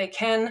do what they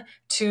can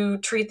to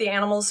treat the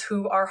animals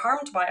who are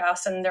harmed by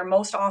us, and they're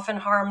most often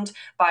harmed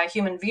by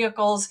human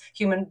vehicles,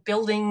 human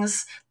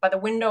buildings, by the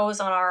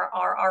windows on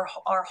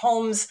our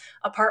homes,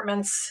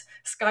 apartments,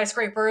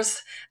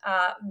 skyscrapers.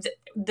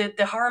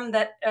 The harm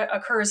that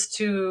occurs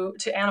to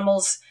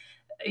animals,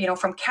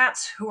 from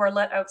cats who are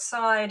let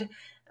outside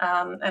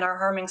and are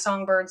harming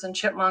songbirds and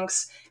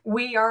chipmunks.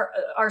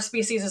 Our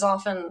species is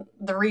often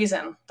the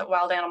reason that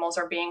wild animals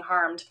are being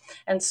harmed.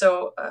 And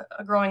so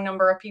a growing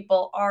number of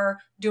people are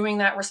doing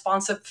that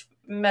responsive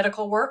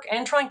medical work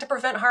and trying to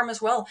prevent harm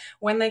as well.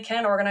 When they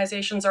can,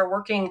 organizations are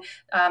working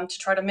to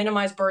try to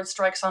minimize bird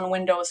strikes on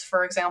windows,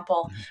 for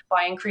example,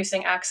 by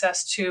increasing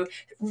access to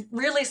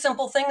really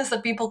simple things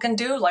that people can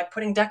do, like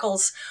putting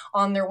decals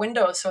on their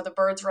windows so the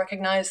birds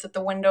recognize that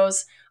the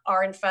windows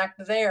are in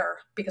fact there,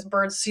 because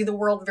birds see the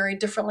world very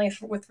differently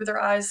with their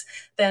eyes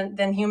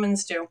than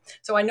humans do.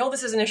 So I know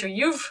this is an issue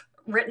you've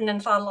written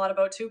and thought a lot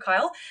about too,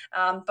 Kyle.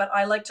 But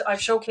I've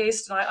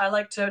showcased, and I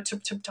like to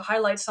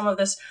highlight some of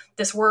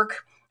this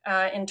work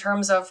in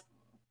terms of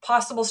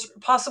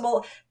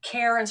possible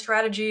care and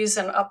strategies,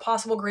 and a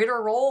possible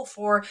greater role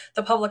for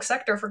the public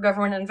sector, for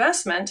government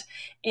investment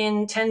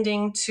in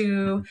tending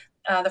to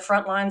the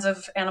front lines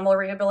of animal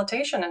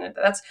rehabilitation. And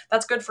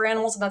that's good for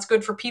animals, and that's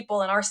good for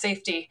people and our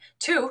safety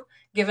too,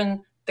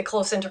 given the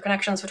close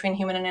interconnections between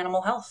human and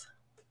animal health.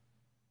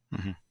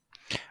 Mm-hmm.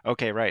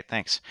 Okay, right.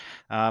 Thanks.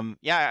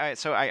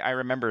 So I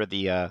remember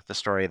the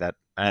story that,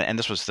 and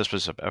this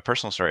was a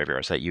personal story of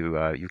yours, that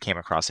you came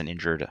across an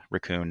injured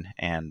raccoon,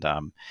 and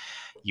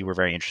you were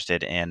very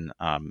interested in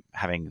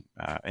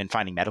in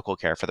finding medical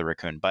care for the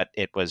raccoon, but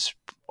it was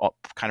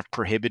kind of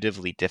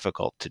prohibitively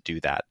difficult to do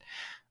that.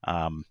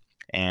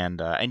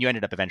 And you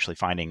ended up eventually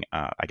finding,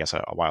 I guess,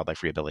 a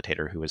wildlife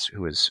rehabilitator who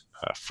was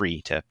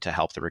free to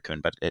help the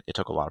raccoon, but it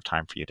took a lot of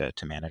time for you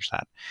to manage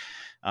that.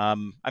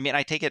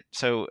 I take it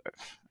so.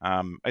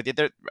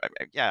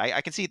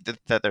 I can see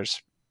that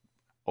there's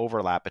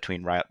overlap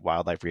between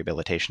wildlife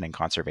rehabilitation and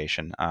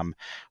conservation.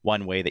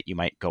 One way that you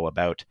might go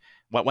about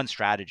one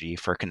strategy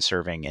for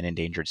conserving an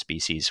endangered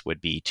species would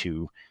be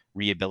to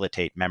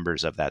rehabilitate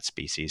members of that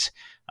species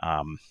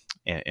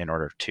in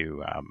order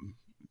to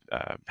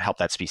help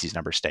that species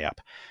number stay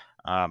up.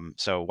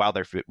 So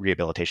wildlife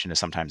rehabilitation is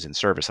sometimes in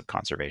service of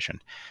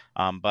conservation.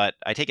 But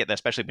I take it that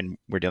especially when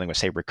we're dealing with,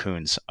 say,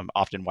 raccoons,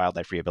 often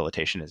wildlife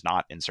rehabilitation is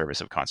not in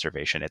service of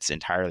conservation. It's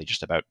entirely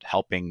just about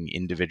helping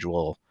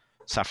individual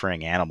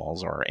suffering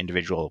animals or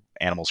individual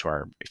animals who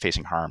are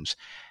facing harms,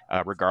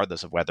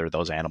 regardless of whether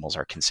those animals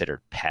are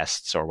considered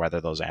pests or whether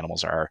those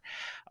animals are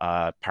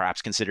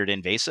perhaps considered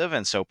invasive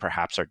and so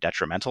perhaps are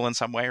detrimental in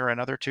some way or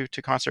another to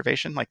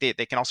conservation. Like they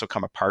can also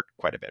come apart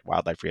quite a bit,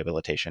 wildlife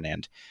rehabilitation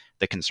and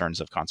the concerns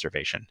of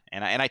conservation.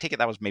 And I take it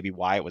that was maybe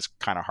why it was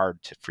kind of hard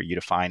for you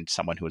to find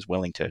someone who was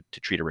willing to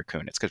treat a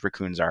raccoon. It's because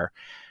raccoons are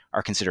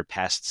considered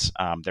pests.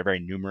 They're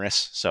very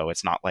numerous, so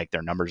it's not like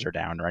their numbers are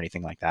down or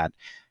anything like that.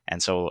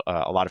 And so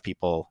a lot of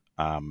people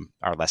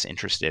are less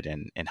interested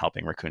in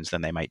helping raccoons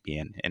than they might be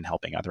in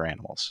helping other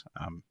animals.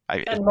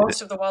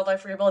 Most of the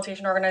wildlife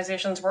rehabilitation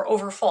organizations were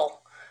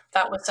overfull.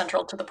 That was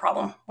central to the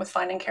problem with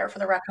finding care for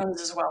the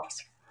raccoons as well.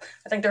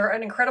 I think they're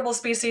an incredible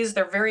species.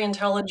 They're very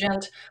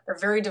intelligent. They're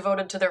very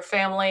devoted to their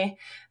family.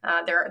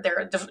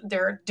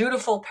 They're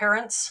dutiful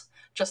parents,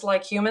 just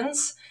like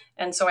humans.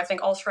 And so I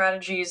think all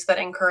strategies that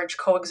encourage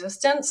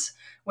coexistence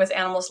with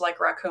animals like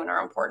raccoon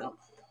are important.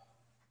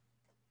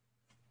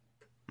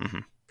 Mm-hmm.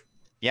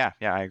 Yeah,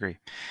 I agree.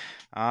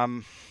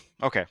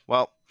 Okay,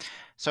 well,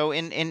 so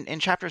in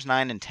chapters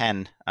 9 and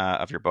 10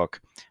 of your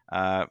book,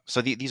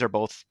 these are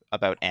both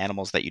about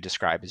animals that you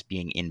describe as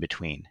being in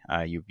between.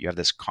 You have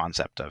this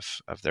concept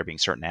of there being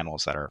certain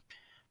animals that are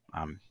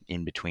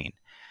in between.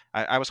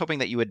 I was hoping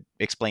that you would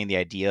explain the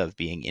idea of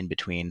being in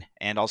between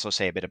and also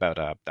say a bit about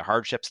the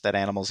hardships that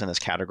animals in this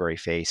category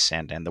face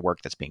and the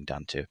work that's being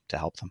done to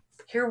help them.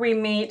 Here we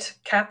meet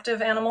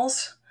captive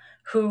animals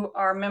who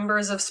are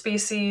members of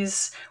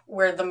species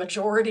where the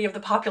majority of the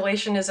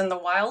population is in the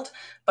wild,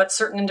 but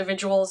certain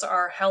individuals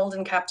are held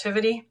in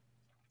captivity.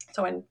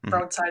 So in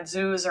roadside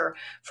zoos or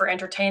for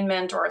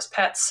entertainment or as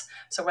pets.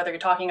 So whether you're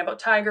talking about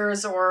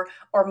tigers or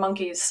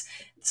monkeys.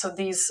 So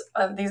these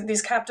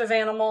captive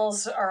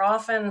animals are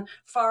often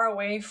far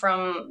away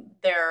from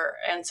their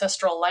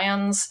ancestral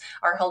lands,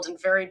 are held in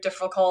very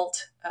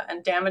difficult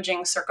and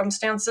damaging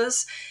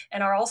circumstances,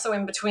 and are also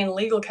in between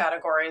legal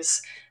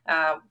categories,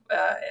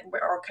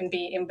 or can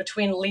be in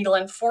between legal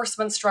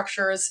enforcement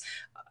structures.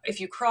 If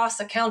you cross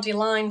a county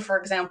line, for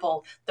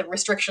example, the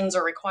restrictions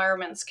or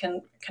requirements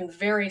can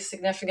vary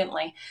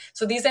significantly.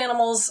 So these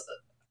animals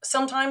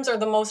sometimes are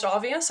the most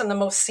obvious and the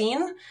most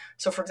seen.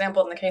 So, for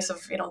example, in the case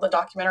of the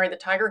documentary The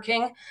Tiger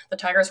King, the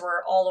tigers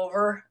were all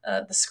over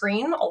the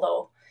screen,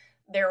 although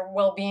their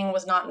well-being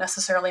was not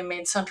necessarily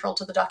made central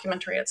to the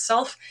documentary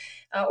itself.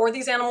 Or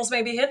these animals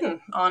may be hidden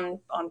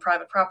on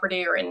private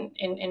property or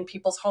in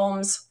people's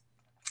homes.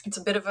 It's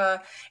a bit of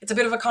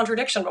a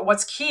contradiction, but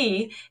what's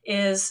key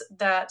is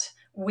that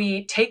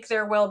we take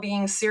their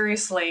well-being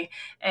seriously,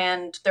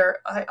 and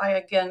I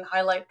again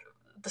highlight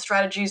the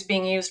strategies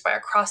being used by a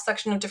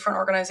cross-section of different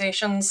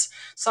organizations,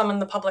 some in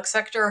the public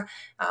sector,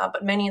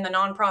 but many in the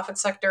nonprofit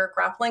sector,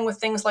 grappling with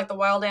things like the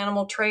wild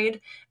animal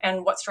trade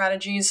and what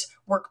strategies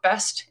work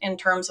best in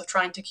terms of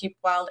trying to keep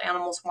wild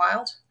animals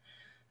wild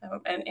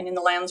and in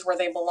the lands where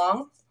they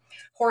belong.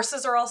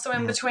 Horses are also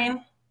in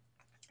between.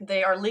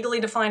 They are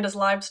legally defined as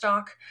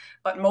livestock,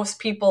 but most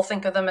people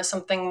think of them as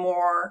something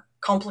more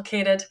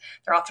complicated.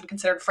 They're often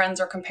considered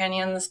friends or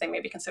companions. They may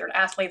be considered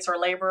athletes or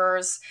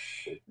laborers.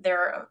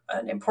 They're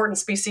an important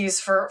species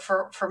for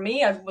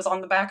me. I was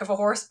on the back of a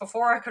horse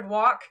before I could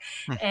walk,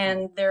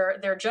 and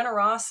their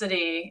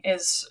generosity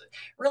is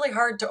really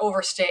hard to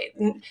overstate.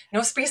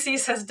 No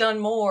species has done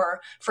more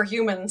for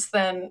humans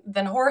than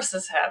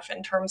horses have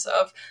in terms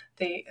of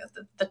the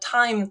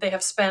time they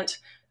have spent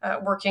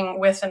working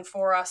with and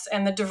for us,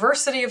 and the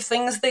diversity of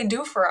things they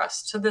do for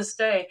us to this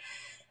day.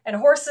 And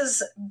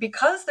horses,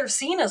 because they're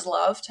seen as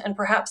loved and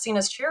perhaps seen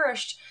as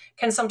cherished,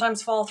 can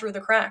sometimes fall through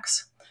the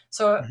cracks.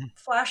 So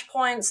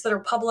flashpoints that are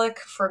public,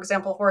 for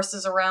example,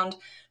 horses around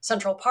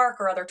Central Park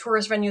or other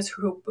tourist venues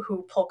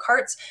who pull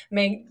carts,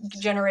 may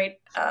generate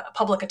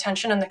public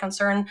attention and the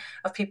concern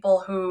of people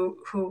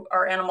who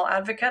are animal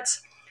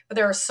advocates. But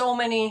there are so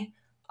many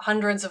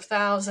hundreds of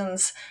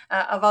thousands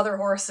of other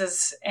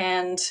horses,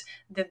 and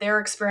their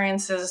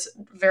experiences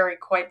vary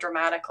quite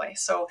dramatically.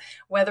 So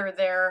whether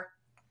they're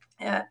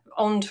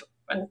owned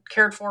and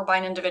cared for by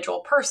an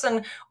individual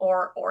person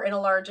or in a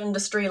large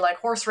industry like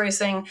horse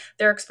racing,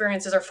 their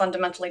experiences are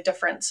fundamentally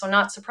different. So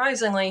not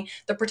surprisingly,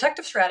 the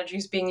protective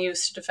strategies being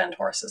used to defend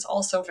horses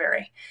also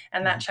vary.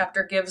 And that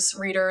chapter gives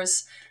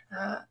readers,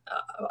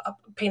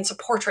 paints a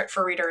portrait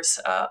for readers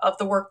of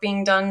the work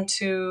being done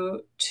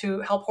to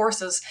help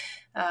horses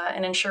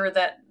and ensure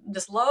that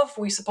this love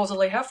we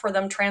supposedly have for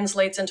them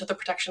translates into the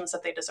protections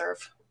that they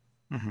deserve.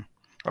 Mm-hmm.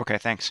 Okay,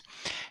 thanks.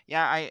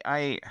 Yeah,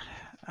 I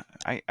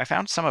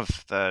found some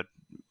of the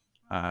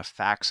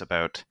facts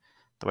about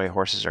the way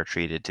horses are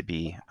treated to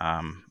be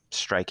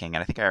striking,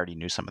 and I think I already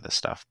knew some of this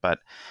stuff. But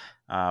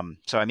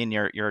so, I mean,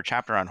 your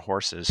chapter on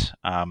horses,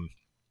 I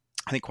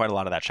think quite a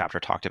lot of that chapter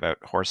talked about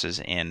horses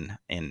in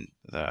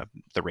the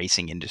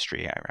racing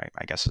industry.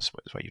 I guess is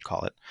what you'd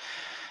call it.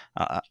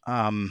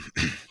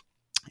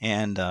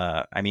 And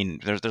I mean,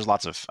 there's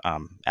lots of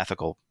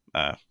ethical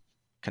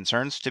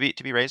concerns to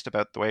be raised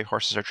about the way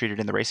horses are treated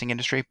in the racing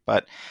industry.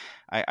 But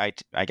I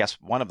guess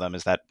one of them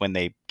is that when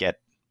they get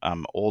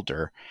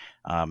older,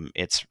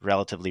 it's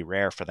relatively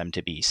rare for them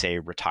to be, say,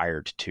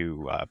 retired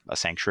to a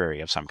sanctuary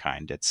of some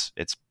kind. It's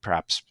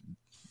perhaps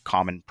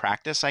common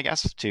practice, I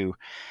guess,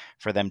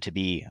 for them to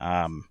be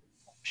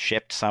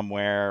shipped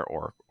somewhere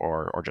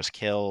or just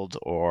killed,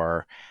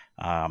 or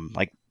I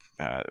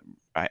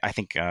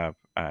think there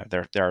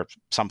are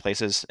some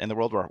places in the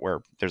world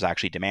where there's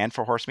actually demand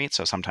for horse meat.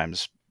 So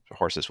sometimes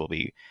horses will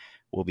be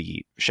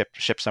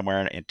shipped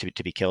somewhere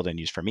to be killed and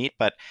used for meat.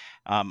 But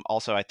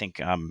also, I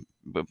think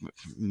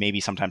maybe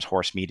sometimes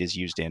horse meat is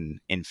used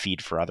in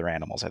feed for other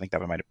animals. I think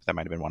that might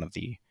have been one of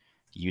the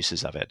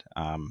uses of it.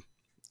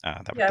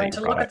 And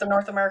to look at the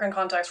North American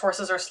context,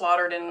 horses are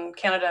slaughtered in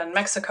Canada and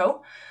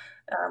Mexico.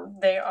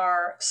 They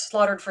are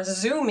slaughtered for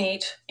zoo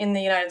meat in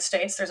the United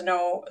States. There's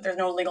no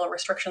legal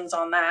restrictions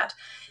on that,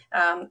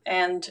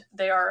 and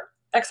they are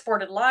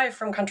exported live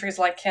from countries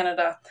like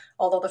Canada.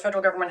 Although the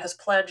federal government has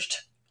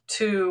pledged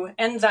to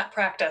end that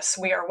practice,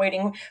 we are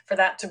waiting for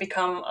that to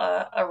become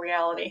a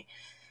reality.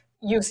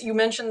 You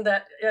mentioned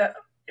that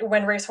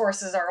when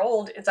racehorses are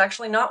old, it's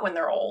actually not when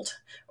they're old.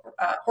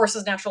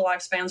 Horses' natural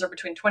lifespans are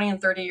between 20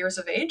 and 30 years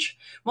of age.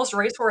 Most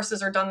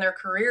racehorses are done their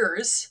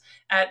careers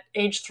at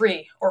age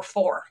 3 or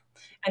 4.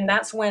 And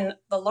that's when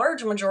the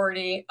large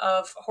majority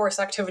of horse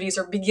activities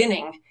are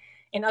beginning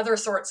in other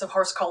sorts of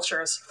horse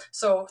cultures.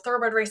 So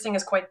thoroughbred racing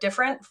is quite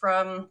different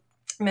from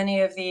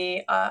many of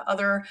the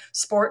other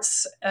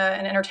sports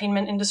and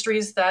entertainment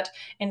industries that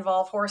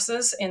involve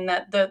horses, in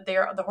that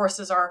the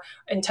horses are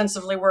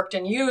intensively worked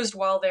and used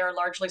while they are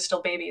largely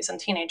still babies and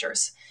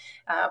teenagers.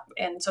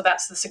 And so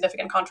that's the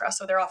significant contrast.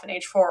 So they're often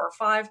age 4 or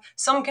 5.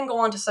 Some can go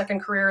on to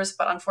second careers,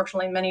 but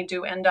unfortunately many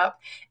do end up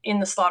in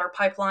the slaughter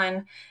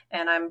pipeline.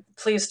 And I'm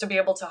pleased to be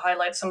able to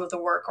highlight some of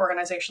the work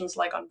organizations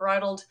like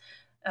Unbridled,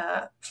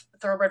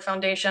 Thoroughbred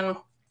Foundation,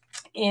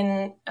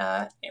 in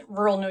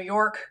rural New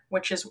York,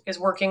 which is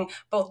working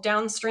both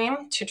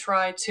downstream to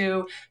try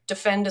to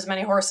defend as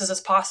many horses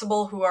as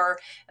possible who are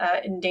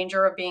in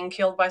danger of being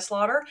killed by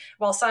slaughter,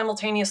 while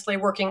simultaneously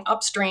working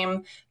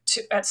upstream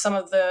at some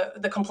of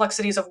the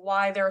complexities of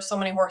why there are so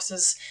many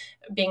horses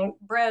being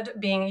bred,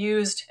 being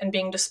used, and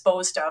being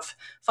disposed of.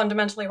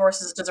 Fundamentally,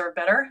 horses deserve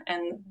better,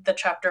 and the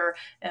chapter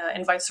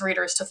invites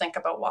readers to think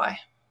about why.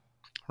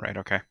 Right.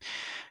 Okay.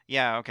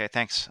 Yeah. Okay.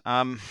 Thanks.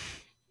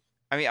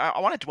 I mean, I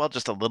want to dwell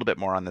just a little bit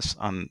more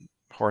on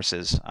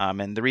horses,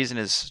 and the reason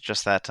is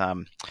just that.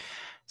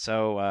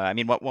 I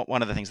mean,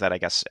 one of the things that I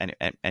guess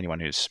anyone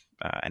who's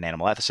an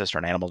animal ethicist or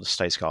an animal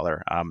studies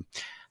scholar,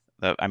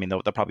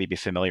 they'll probably be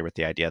familiar with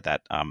the idea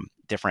that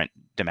different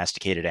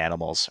domesticated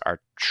animals are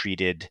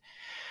treated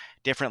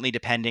differently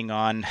depending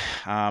on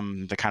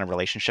the kind of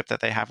relationship that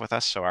they have with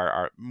us. So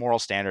our moral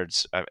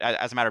standards,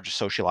 as a matter of just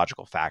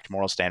sociological fact,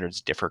 moral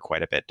standards differ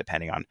quite a bit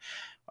depending on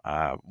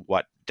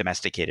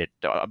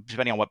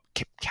depending on what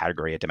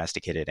category a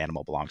domesticated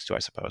animal belongs to, I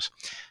suppose.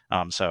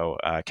 So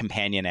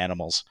companion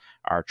animals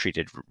are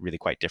treated really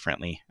quite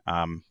differently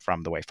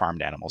from the way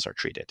farmed animals are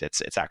treated.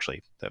 It's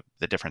actually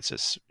the difference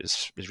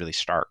is really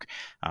stark.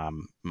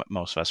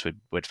 Most of us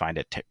would find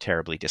it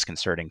terribly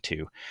disconcerting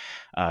to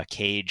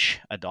cage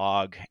a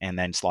dog and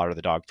then slaughter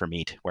the dog for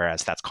meat,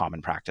 whereas that's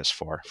common practice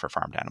for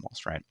farmed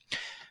animals, right?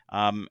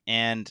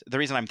 And the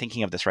reason I'm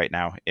thinking of this right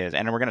now is,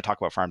 and we're going to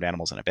talk about farmed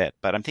animals in a bit,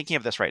 but I'm thinking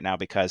of this right now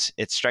because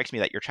it strikes me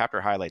that your chapter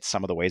highlights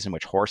some of the ways in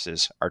which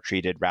horses are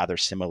treated rather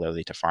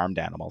similarly to farmed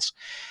animals.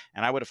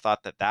 And I would have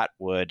thought that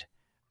would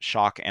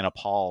shock and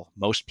appall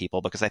most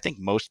people, because I think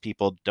most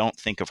people don't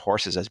think of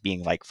horses as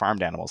being like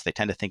farmed animals. They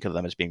tend to think of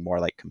them as being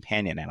more like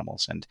companion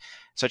animals. And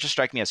so it just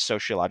strikes me as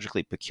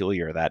sociologically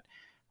peculiar that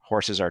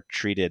horses are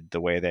treated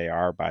the way they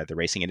are by the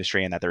racing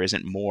industry, and that there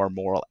isn't more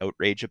moral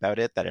outrage about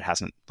it, that it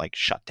hasn't like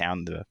shut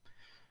down the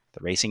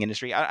racing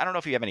industry. I don't know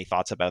if you have any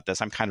thoughts about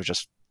this.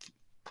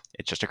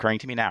 It's just occurring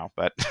to me now,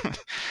 but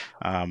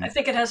I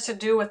think it has to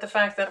do with the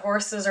fact that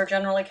horses are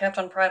generally kept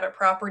on private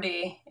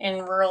property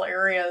in rural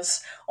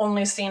areas,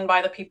 only seen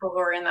by the people who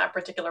are in that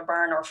particular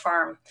barn or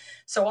farm.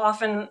 So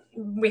often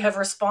we have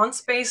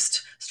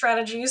response-based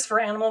strategies for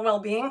animal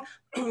well-being,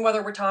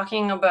 whether we're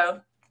talking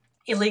about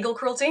illegal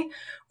cruelty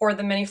or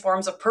the many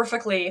forms of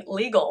perfectly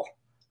legal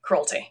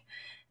cruelty.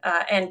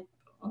 And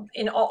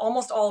in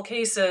almost all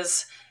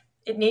cases,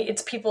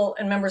 it's people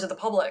and members of the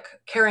public,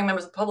 caring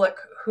members of the public,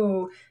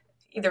 who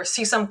either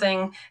see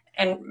something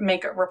and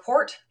make a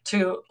report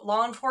to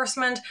law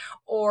enforcement,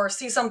 or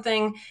see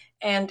something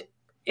and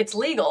it's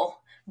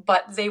legal,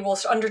 but they will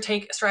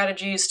undertake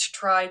strategies to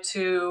try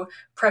to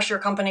pressure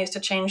companies to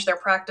change their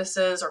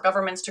practices, or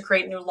governments to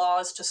create new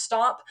laws to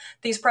stop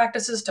these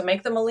practices, to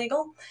make them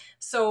illegal.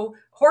 So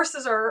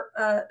horses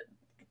are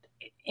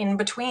in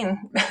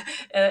between,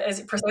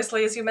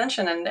 precisely as you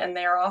mentioned, and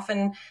they are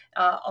often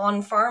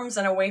on farms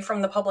and away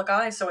from the public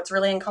eye. So it's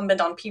really incumbent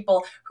on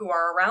people who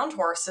are around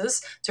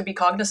horses to be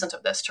cognizant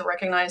of this, to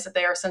recognize that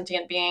they are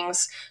sentient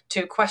beings,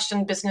 to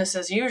question business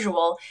as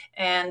usual,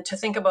 and to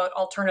think about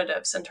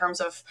alternatives in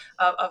terms of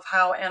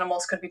how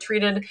animals could be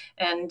treated,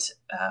 and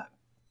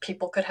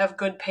people could have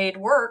good paid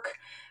work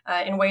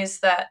in ways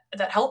that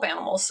help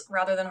animals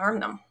rather than harm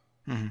them.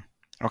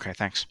 Mm-hmm. Okay,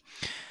 thanks.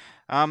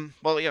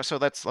 So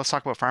let's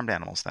talk about farmed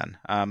animals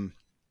then.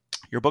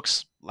 Your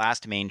book's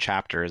last main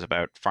chapter is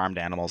about farmed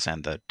animals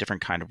and the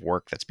different kind of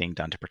work that's being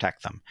done to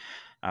protect them.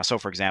 So,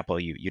 for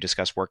example, you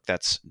discuss work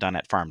that's done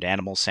at farmed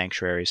animal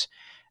sanctuaries,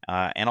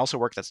 and also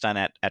work that's done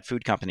at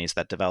food companies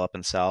that develop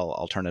and sell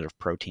alternative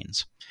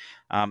proteins.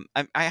 I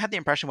had the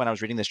impression when I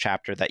was reading this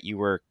chapter that you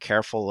were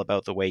careful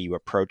about the way you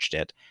approached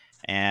it.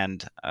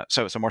 And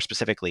so more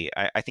specifically,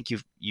 I think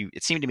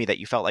it seemed to me that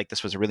you felt like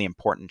this was a really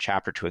important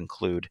chapter to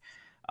include,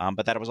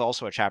 but that it was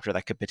also a chapter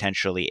that could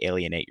potentially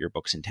alienate your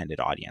book's intended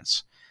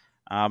audience.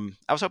 I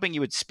was hoping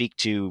you would speak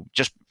to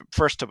just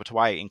first to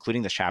why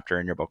including this chapter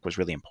in your book was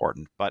really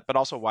important, but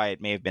also why it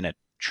may have been a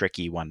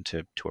tricky one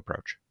to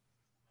approach.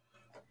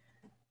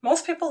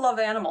 Most people love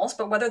animals,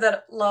 but whether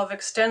that love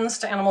extends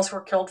to animals who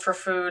are killed for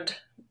food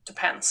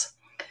depends.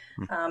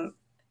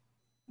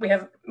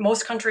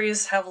 Most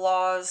countries have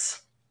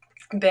laws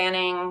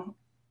banning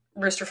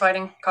rooster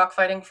fighting,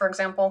 cockfighting, for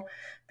example,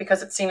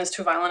 because it's seen as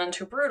too violent and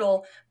too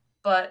brutal,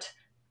 but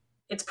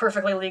it's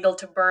perfectly legal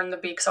to burn the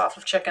beaks off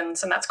of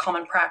chickens, and that's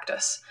common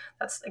practice.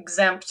 That's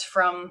exempt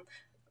from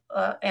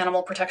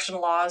animal protection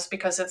laws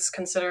because it's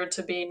considered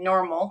to be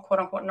normal, quote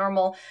unquote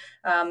normal,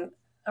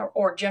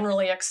 or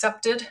generally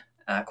accepted,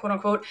 quote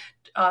unquote,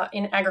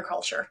 in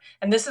agriculture.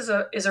 And this is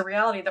a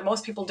reality that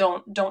most people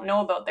don't know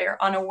about. They are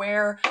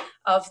unaware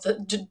of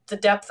the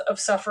depth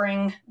of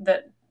suffering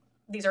that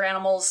these are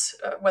animals,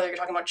 whether you're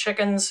talking about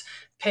chickens,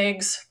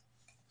 pigs,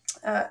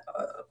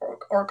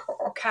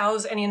 or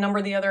cows, any number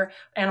of the other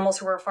animals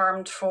who are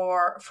farmed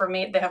for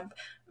meat. They have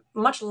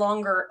much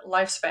longer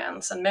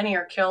lifespans, and many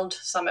are killed,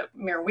 some at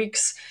mere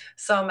weeks,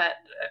 some at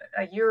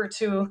a year or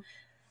two.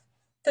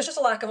 There's just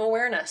a lack of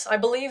awareness. I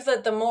believe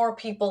that the more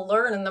people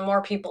learn and the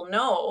more people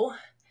know,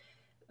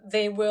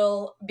 they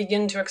will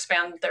begin to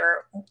expand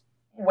their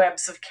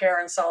webs of care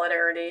and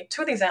solidarity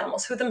to these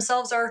animals, who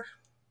themselves are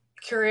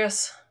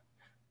curious,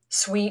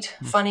 sweet,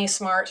 funny,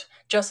 smart,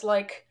 just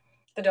like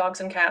the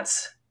dogs and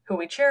cats who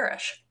we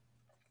cherish.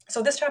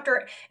 So this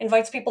chapter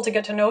invites people to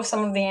get to know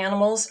some of the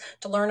animals,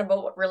 to learn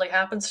about what really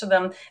happens to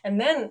them, and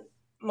then,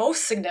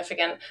 most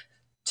significant,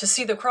 to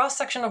see the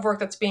cross-section of work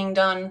that's being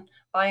done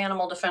by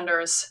animal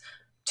defenders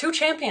to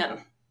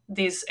champion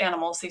these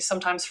animals, these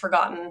sometimes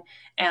forgotten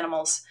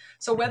animals.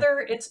 So whether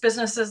it's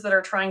businesses that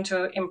are trying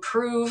to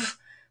improve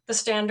the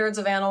standards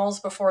of animals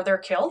before they're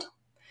killed,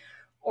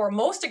 or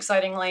most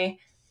excitingly,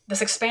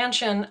 this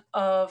expansion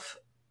of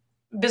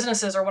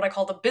businesses, or what I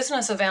call the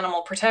business of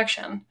animal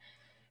protection,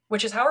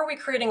 which is how are we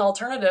creating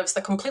alternatives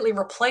that completely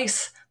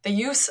replace the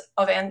use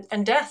of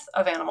and death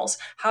of animals?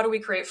 How do we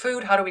create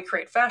food? How do we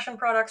create fashion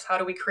products? How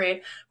do we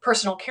create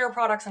personal care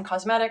products and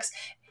cosmetics?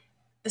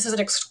 This is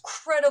an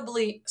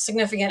incredibly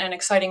significant and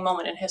exciting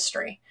moment in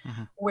history,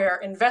 where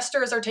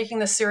investors are taking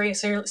this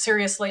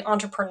seriously,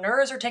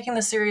 entrepreneurs are taking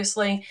this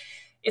seriously.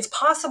 It's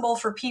possible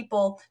for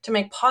people to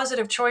make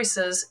positive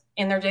choices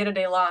in their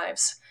day-to-day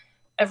lives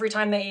every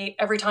time they eat,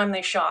 every time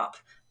they shop,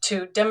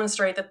 to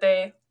demonstrate that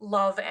they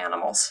love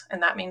animals,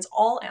 and that means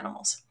all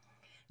animals.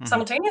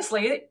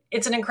 Simultaneously,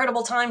 it's an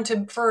incredible time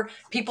for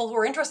people who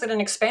are interested in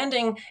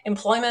expanding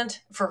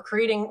employment, for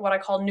creating what I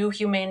call new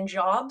humane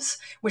jobs,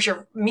 which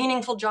are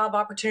meaningful job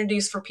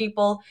opportunities for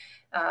people,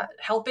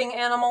 helping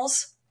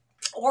animals,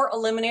 or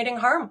eliminating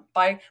harm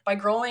by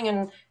growing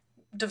and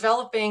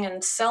developing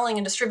and selling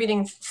and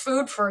distributing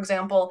food, for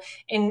example,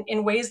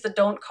 in ways that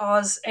don't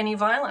cause any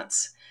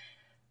violence.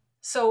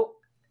 So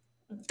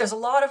there's a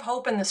lot of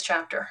hope in this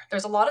chapter.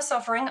 There's a lot of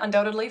suffering.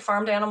 Undoubtedly,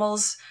 farmed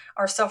animals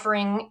are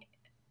suffering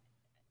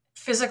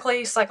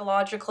physically,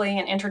 psychologically,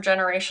 and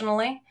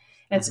intergenerationally.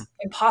 And it's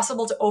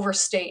impossible to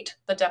overstate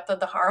the depth of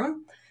the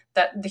harm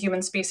that the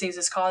human species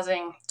is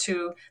causing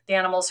to the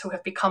animals who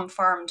have become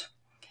farmed.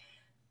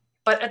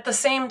 But at the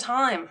same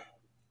time,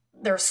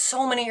 there are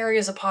so many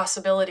areas of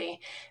possibility.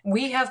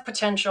 We have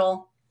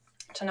potential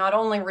to not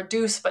only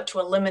reduce, but to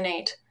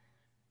eliminate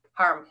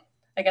harm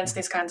against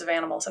these kinds of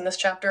animals. And this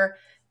chapter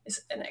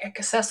is an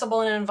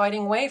accessible and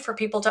inviting way for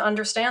people to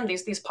understand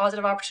these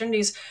positive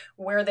opportunities,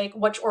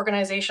 which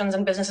organizations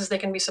and businesses they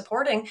can be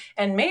supporting,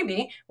 and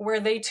maybe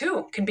where they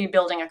too can be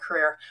building a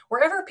career.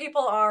 Wherever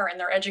people are in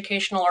their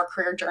educational or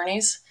career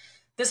journeys,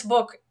 this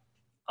book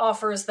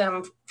offers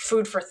them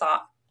food for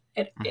thought.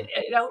 It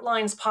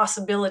outlines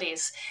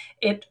possibilities.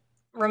 It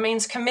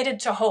remains committed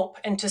to hope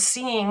and to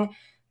seeing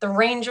the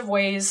range of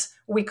ways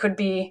we could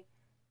be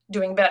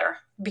doing better.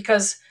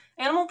 Because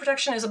animal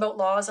protection is about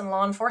laws and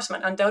law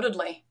enforcement,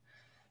 undoubtedly.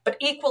 But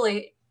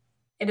equally,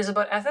 it is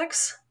about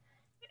ethics,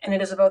 and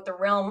it is about the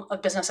realm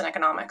of business and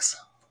economics.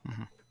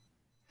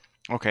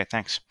 Okay,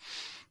 thanks.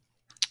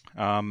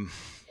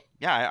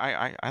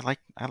 Yeah, I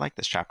like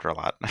this chapter a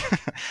lot.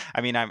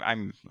 I mean,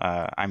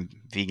 I'm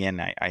vegan.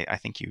 I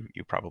think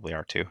you probably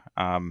are too.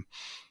 And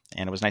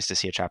it was nice to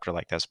see a chapter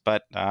like this.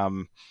 But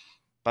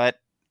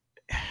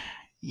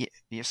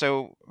yeah,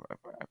 so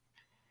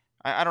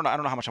I don't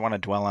know how much I want to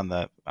dwell on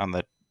the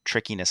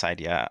trickiness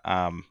idea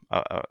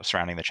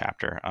surrounding the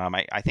chapter.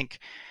 I think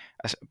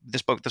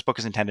this book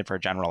is intended for a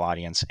general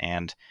audience,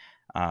 and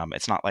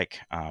it's not like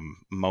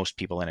most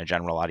people in a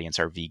general audience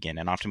are vegan.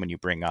 And often when you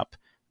bring up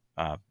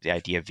the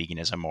idea of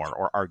veganism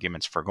or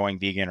arguments for going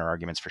vegan or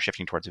arguments for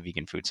shifting towards a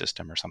vegan food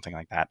system or something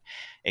like that,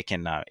 it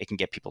can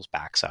get people's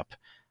backs up.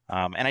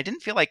 And I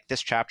didn't feel like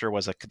this chapter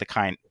was a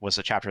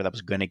chapter that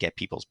was going to get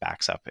people's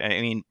backs up.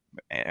 I mean,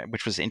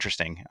 which was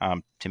interesting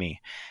to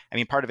me. I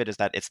mean, part of it is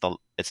that it's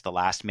the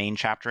last main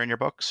chapter in your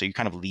book, so you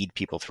kind of lead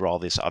people through all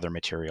this other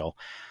material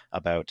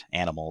about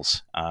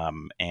animals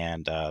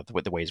and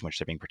the ways in which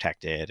they're being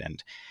protected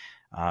and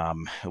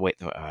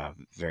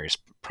various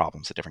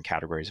problems that different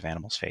categories of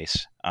animals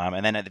face.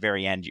 And then at the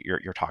very end,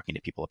 you're talking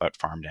to people about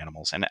farmed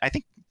animals, and I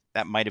think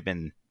that might have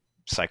been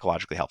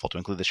psychologically helpful to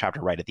include this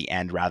chapter right at the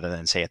end rather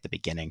than say at the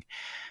beginning,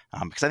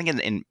 because I think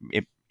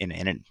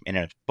in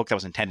a book that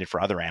was intended for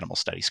other animal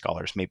study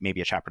scholars, maybe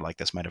a chapter like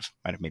this might have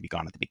maybe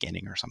gone at the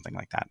beginning or something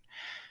like that.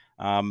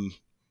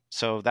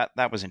 So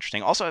that was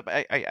interesting. Also,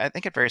 I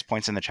think at various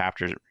points in the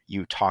chapter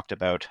you talked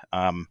about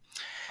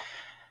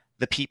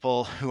the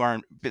people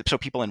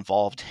people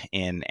involved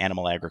in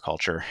animal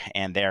agriculture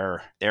and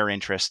their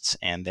interests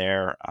and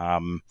their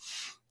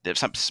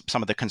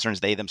some of the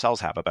concerns they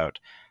themselves have about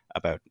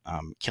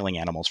killing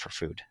animals for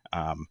food.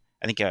 I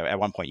think at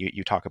one point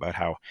you talk about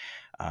how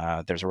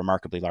there's a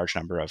remarkably large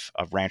number of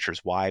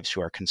ranchers' wives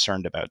who are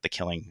concerned about the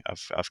killing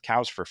of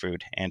cows for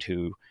food and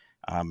who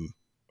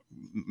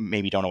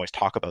maybe don't always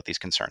talk about these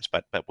concerns,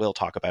 but will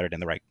talk about it in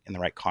the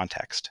right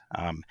context,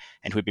 and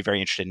who would be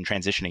very interested in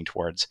transitioning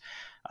towards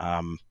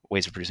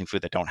ways of producing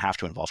food that don't have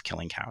to involve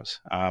killing cows.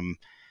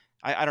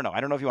 I don't know. I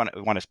don't know if you want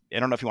to. I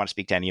don't know if you want to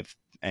speak to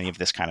any of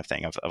this kind of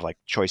thing of like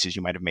choices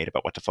you might have made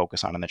about what to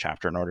focus on in the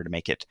chapter in order to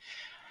make it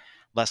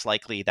less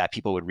likely that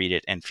people would read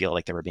it and feel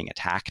like they were being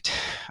attacked.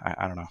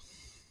 I don't know.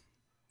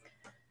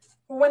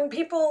 When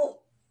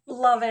people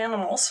love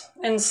animals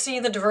and see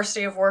the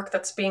diversity of work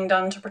that's being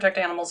done to protect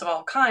animals of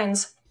all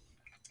kinds,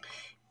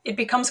 it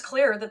becomes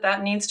clear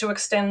that needs to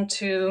extend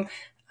to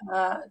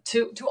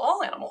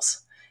all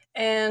animals,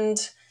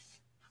 and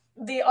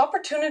the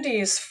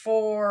opportunities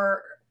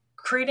for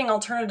creating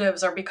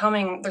alternatives are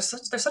becoming, there's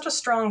such a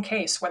strong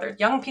case, whether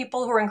young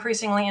people who are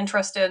increasingly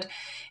interested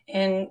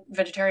in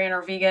vegetarian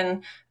or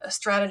vegan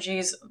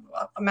strategies,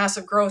 a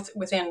massive growth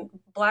within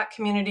Black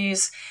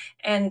communities,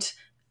 and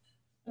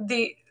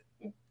the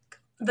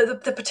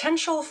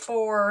potential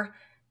for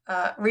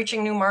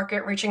reaching new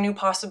market, reaching new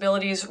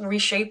possibilities,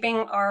 reshaping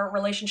our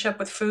relationship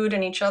with food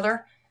and each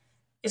other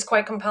is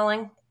quite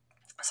compelling.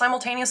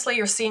 Simultaneously,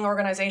 you're seeing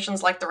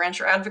organizations like the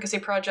Rancher Advocacy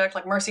Project,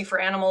 like Mercy for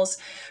Animals,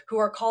 who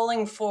are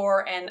calling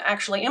for and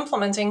actually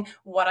implementing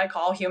what I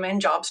call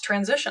humane jobs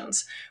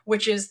transitions,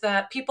 which is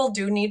that people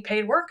do need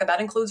paid work, and that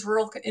includes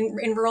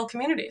in rural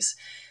communities.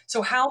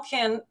 So how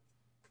can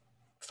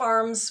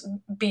farms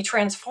be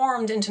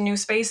transformed into new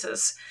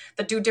spaces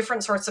that do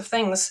different sorts of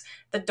things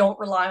that don't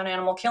rely on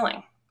animal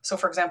killing? So,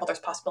 for example, there's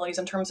possibilities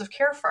in terms of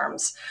care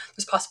farms.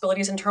 There's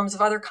possibilities in terms of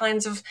other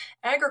kinds of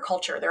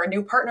agriculture. There are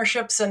new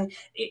partnerships and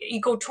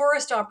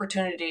eco-tourist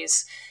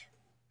opportunities.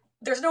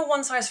 There's no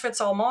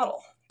one-size-fits-all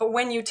model. But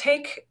when you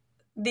take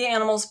the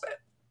animals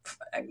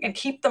and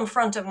keep them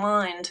front of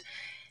mind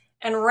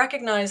and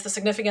recognize the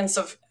significance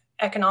of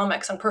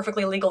economics and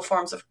perfectly legal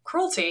forms of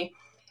cruelty,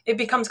 it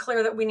becomes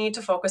clear that we need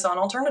to focus on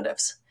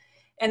alternatives.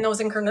 And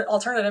those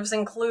alternatives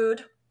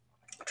include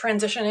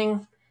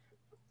transitioning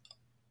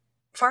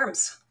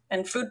farms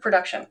and food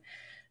production.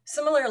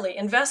 Similarly,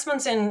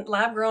 investments in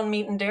lab-grown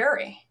meat and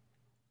dairy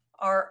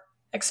are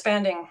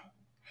expanding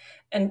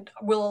and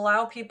will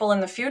allow people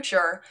in the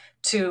future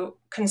to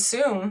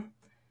consume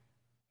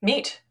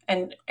meat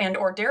and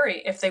or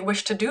dairy if they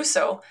wish to do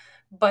so,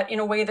 but in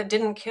a way that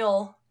didn't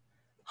kill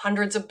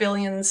hundreds of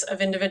billions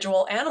of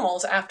individual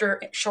animals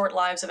after short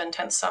lives of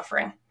intense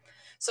suffering.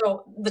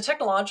 So the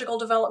technological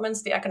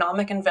developments, the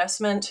economic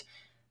investment,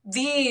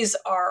 these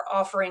are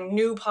offering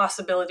new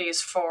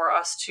possibilities for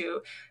us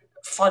to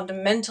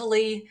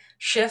fundamentally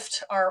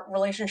shift our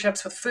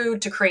relationships with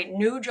food, to create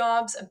new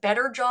jobs,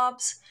 better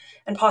jobs,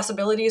 and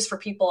possibilities for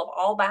people of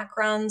all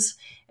backgrounds,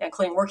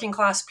 including working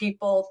class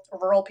people,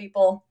 rural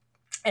people,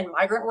 and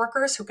migrant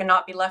workers who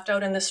cannot be left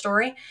out in this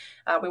story.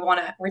 We want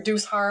to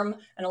reduce harm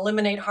and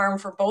eliminate harm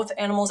for both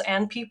animals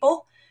and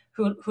people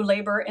who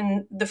labor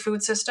in the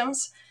food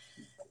systems.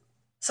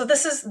 So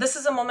this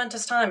is a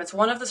momentous time. It's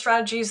one of the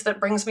strategies that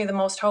brings me the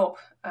most hope.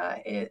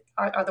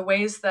 Are the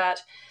ways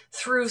that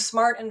through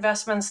smart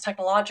investments,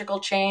 technological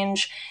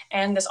change,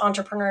 and this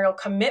entrepreneurial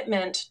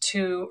commitment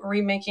to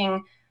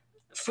remaking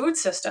food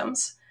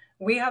systems,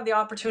 we have the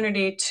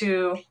opportunity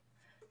to,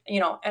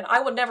 and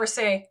I would never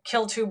say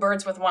kill two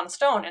birds with one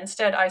stone.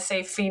 Instead, I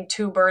say feed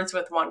two birds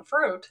with one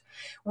fruit.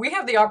 We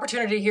have the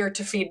opportunity here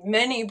to feed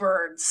many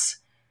birds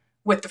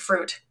with the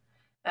fruit.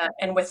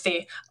 And with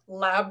the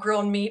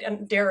lab-grown meat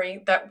and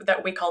dairy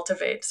that we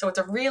cultivate. So it's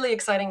a really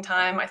exciting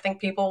time. I think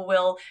people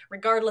will,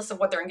 regardless of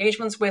what their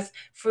engagements with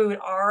food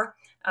are,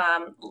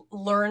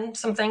 learn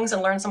some things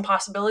and learn some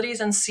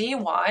possibilities and see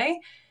why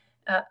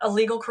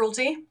illegal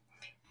cruelty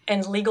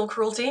and legal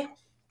cruelty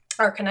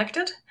are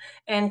connected,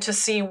 and to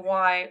see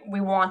why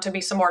we want to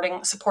be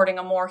supporting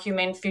a more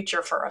humane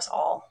future for us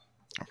all.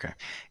 Okay.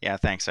 Yeah,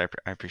 thanks. I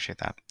appreciate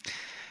that.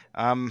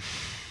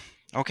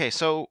 Okay,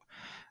 so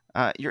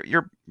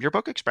your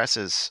book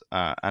expresses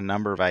a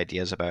number of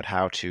ideas about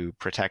how to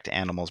protect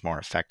animals more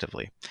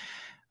effectively,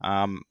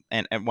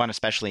 and one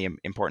especially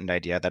important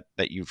idea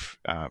that you've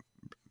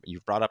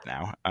brought up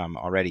now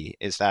already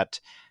is that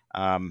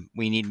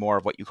we need more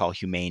of what you call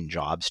humane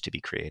jobs to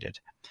be created.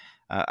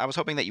 I was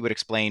hoping that you would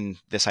explain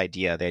this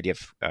idea, the idea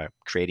of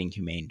creating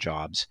humane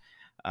jobs,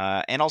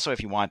 and also,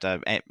 if you want,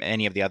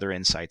 any of the other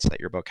insights that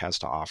your book has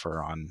to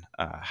offer on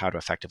how to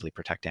effectively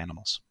protect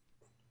animals.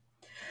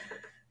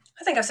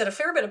 I think I've said a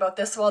fair bit about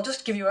this, so I'll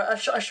just give you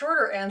a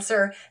shorter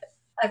answer.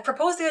 I've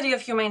proposed the idea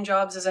of humane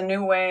jobs as a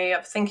new way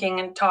of thinking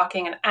and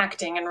talking and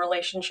acting in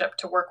relationship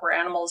to work where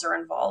animals are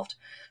involved.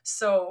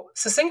 So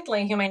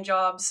succinctly, humane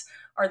jobs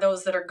are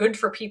those that are good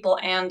for people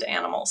and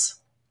animals.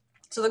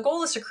 So the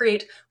goal is to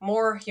create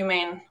more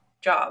humane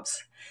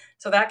jobs.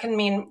 So that can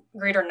mean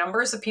greater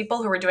numbers of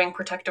people who are doing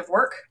protective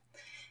work.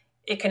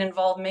 It can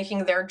involve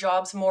making their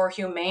jobs more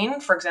humane.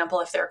 For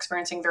example, if they're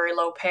experiencing very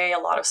low pay, a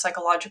lot of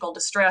psychological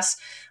distress,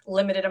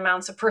 limited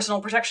amounts of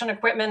personal protection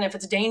equipment. If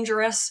it's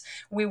dangerous,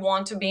 we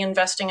want to be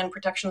investing in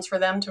protections for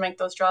them to make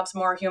those jobs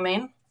more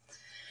humane.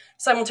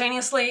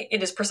 Simultaneously,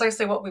 it is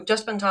precisely what we've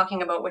just been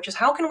talking about, which is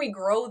how can we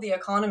grow the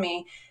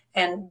economy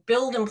and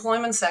build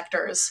employment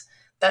sectors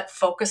that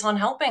focus on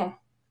helping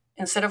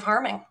instead of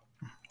harming?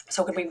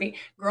 So could we be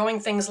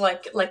growing things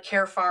like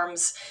care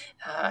farms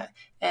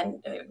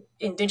and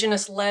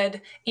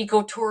indigenous-led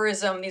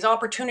ecotourism, these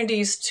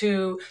opportunities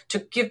to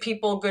give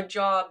people good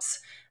jobs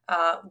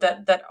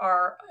that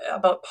are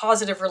about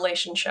positive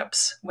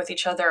relationships with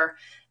each other,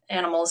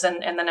 animals,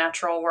 and the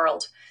natural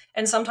world.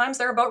 And sometimes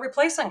they're about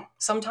replacing.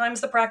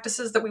 Sometimes the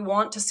practices that we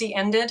want to see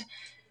ended,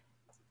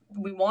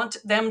 we want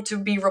them to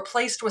be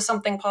replaced with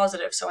something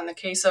positive. So in the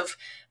case of,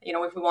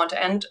 if we want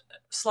to end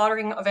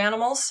slaughtering of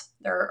animals,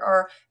 there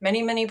are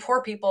many, many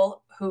poor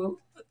people who,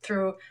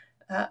 through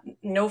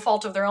no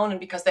fault of their own and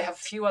because they have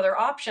few other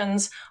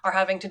options, are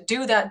having to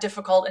do that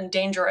difficult and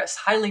dangerous,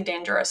 highly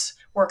dangerous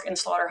work in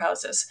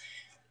slaughterhouses.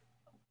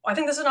 I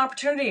think this is an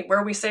opportunity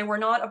where we say we're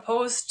not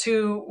opposed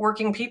to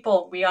working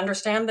people. We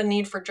understand the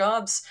need for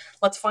jobs.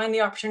 Let's find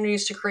the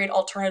opportunities to create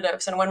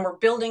alternatives. And when we're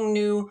building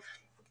new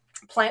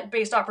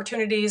plant-based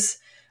opportunities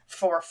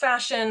for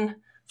fashion,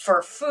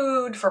 for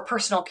food, for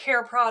personal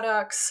care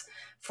products,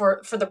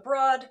 for the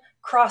broad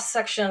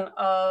cross-section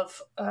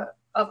of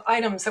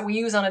items that we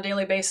use on a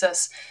daily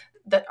basis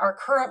that are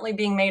currently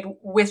being made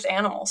with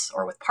animals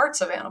or with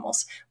parts of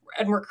animals,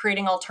 and we're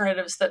creating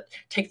alternatives that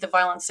take the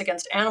violence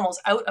against animals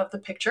out of the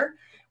picture,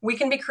 we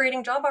can be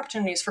creating job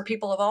opportunities for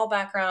people of all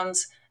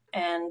backgrounds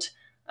and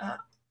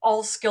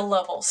all skill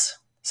levels.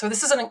 So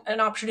this is an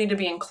opportunity to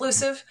be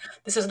inclusive.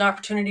 This is an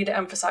opportunity to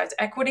emphasize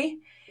equity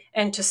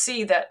and to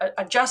see that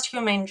a just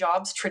humane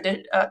jobs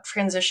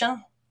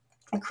transition,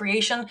 the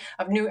creation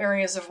of new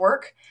areas of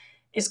work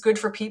is good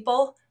for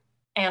people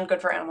and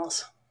good for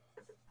animals.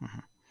 Mm-hmm.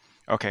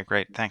 Okay,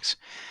 great. Thanks.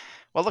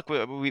 Well, look,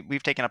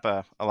 we've taken up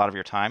a lot of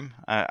your time.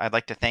 I'd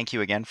like to thank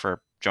you again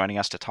for joining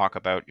us to talk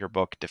about your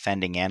book,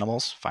 Defending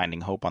Animals,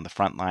 Finding Hope on the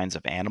Front Lines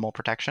of Animal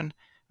Protection.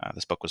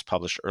 This book was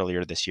published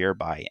earlier this year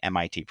by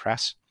MIT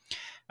Press.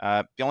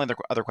 The only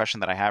other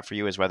question that I have for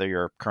you is whether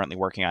you're currently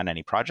working on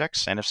any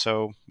projects, and if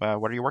so,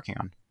 what are you working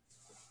on?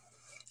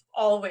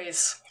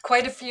 Always,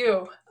 quite a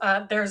few.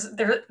 There's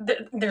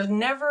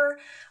never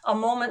a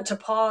moment to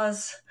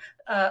pause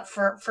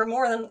for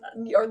more than,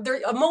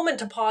 a moment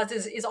to pause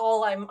is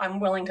all I'm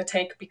willing to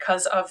take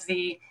because of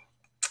the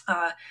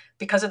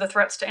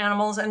threats to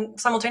animals and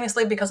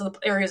simultaneously because of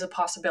the areas of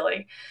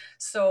possibility.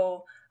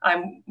 So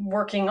I'm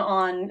working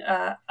on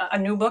a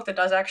new book that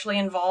does actually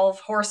involve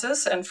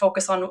horses and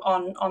focus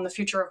on the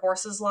future of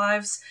horses'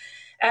 lives.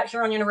 At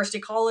Huron University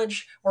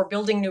College, we're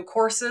building new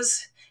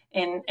courses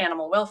in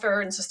animal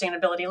welfare and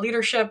sustainability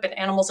leadership, in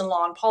animals in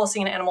law and policy,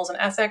 and animals in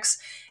ethics,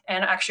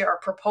 and actually are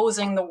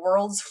proposing the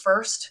world's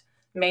first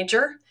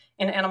major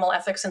in animal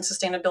ethics and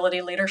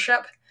sustainability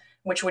leadership,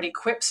 which would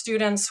equip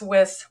students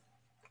with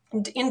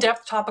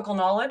in-depth topical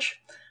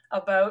knowledge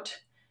about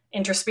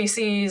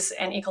interspecies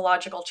and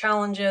ecological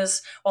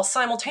challenges, while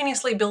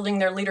simultaneously building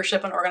their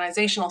leadership and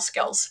organizational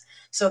skills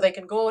so they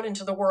can go out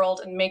into the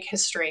world and make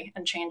history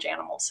and change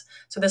animals.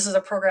 So this is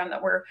a program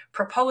that we're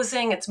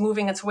proposing. It's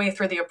moving its way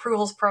through the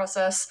approvals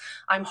process.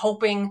 I'm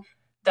hoping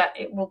that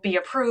it will be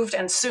approved,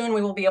 and soon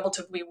we will be able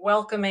to be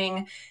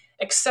welcoming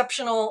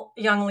exceptional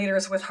young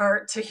leaders with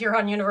heart to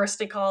Huron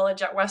University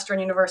College at Western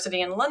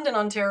University in London,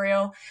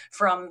 Ontario,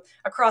 from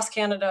across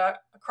Canada,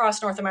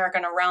 across North America,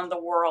 and around the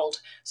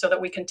world, so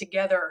that we can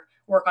together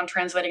work on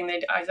translating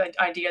the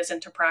ideas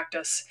into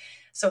practice.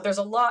 So there's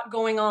a lot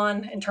going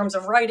on in terms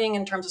of writing,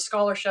 in terms of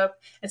scholarship.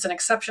 It's an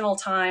exceptional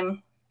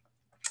time.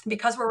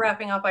 Because we're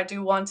wrapping up, I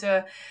do want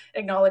to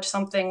acknowledge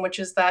something, which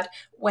is that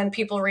when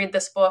people read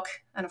this book,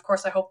 and of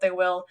course I hope they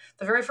will,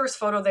 the very first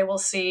photo they will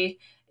see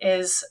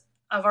is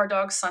of our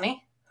dog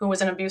Sunny, who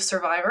was an abuse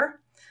survivor.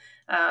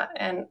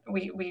 And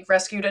we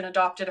rescued and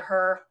adopted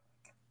her.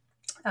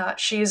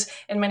 She's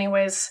in many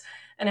ways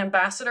an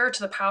ambassador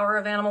to the power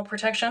of animal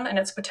protection and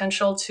its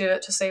potential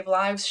to save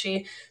lives.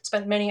 She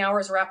spent many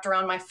hours wrapped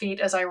around my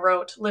feet as I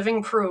wrote,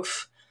 living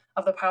proof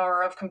of the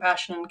power of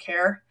compassion and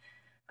care.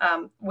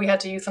 We had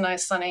to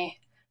euthanize Sunny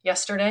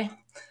yesterday.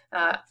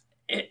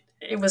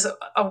 It was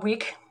a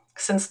week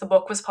since the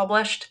book was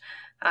published,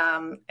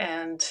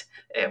 and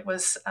it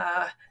was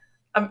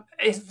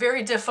it's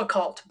very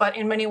difficult, but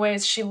in many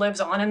ways she lives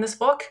on in this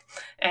book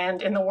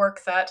and in the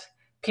work that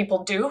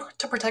people do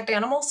to protect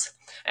animals,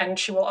 and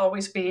she will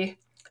always be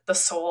the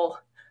soul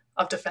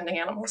of defending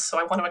animals. So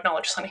I want to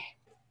acknowledge Sunny.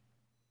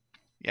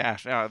 Yeah,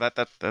 no,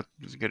 that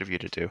was good of you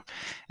to do,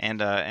 and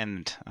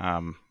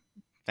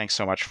thanks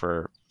so much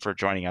for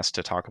joining us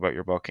to talk about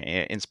your book,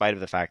 in spite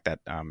of the fact that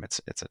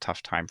it's a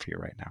tough time for you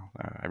right now.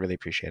 I really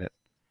appreciate it.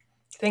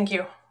 Thank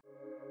you.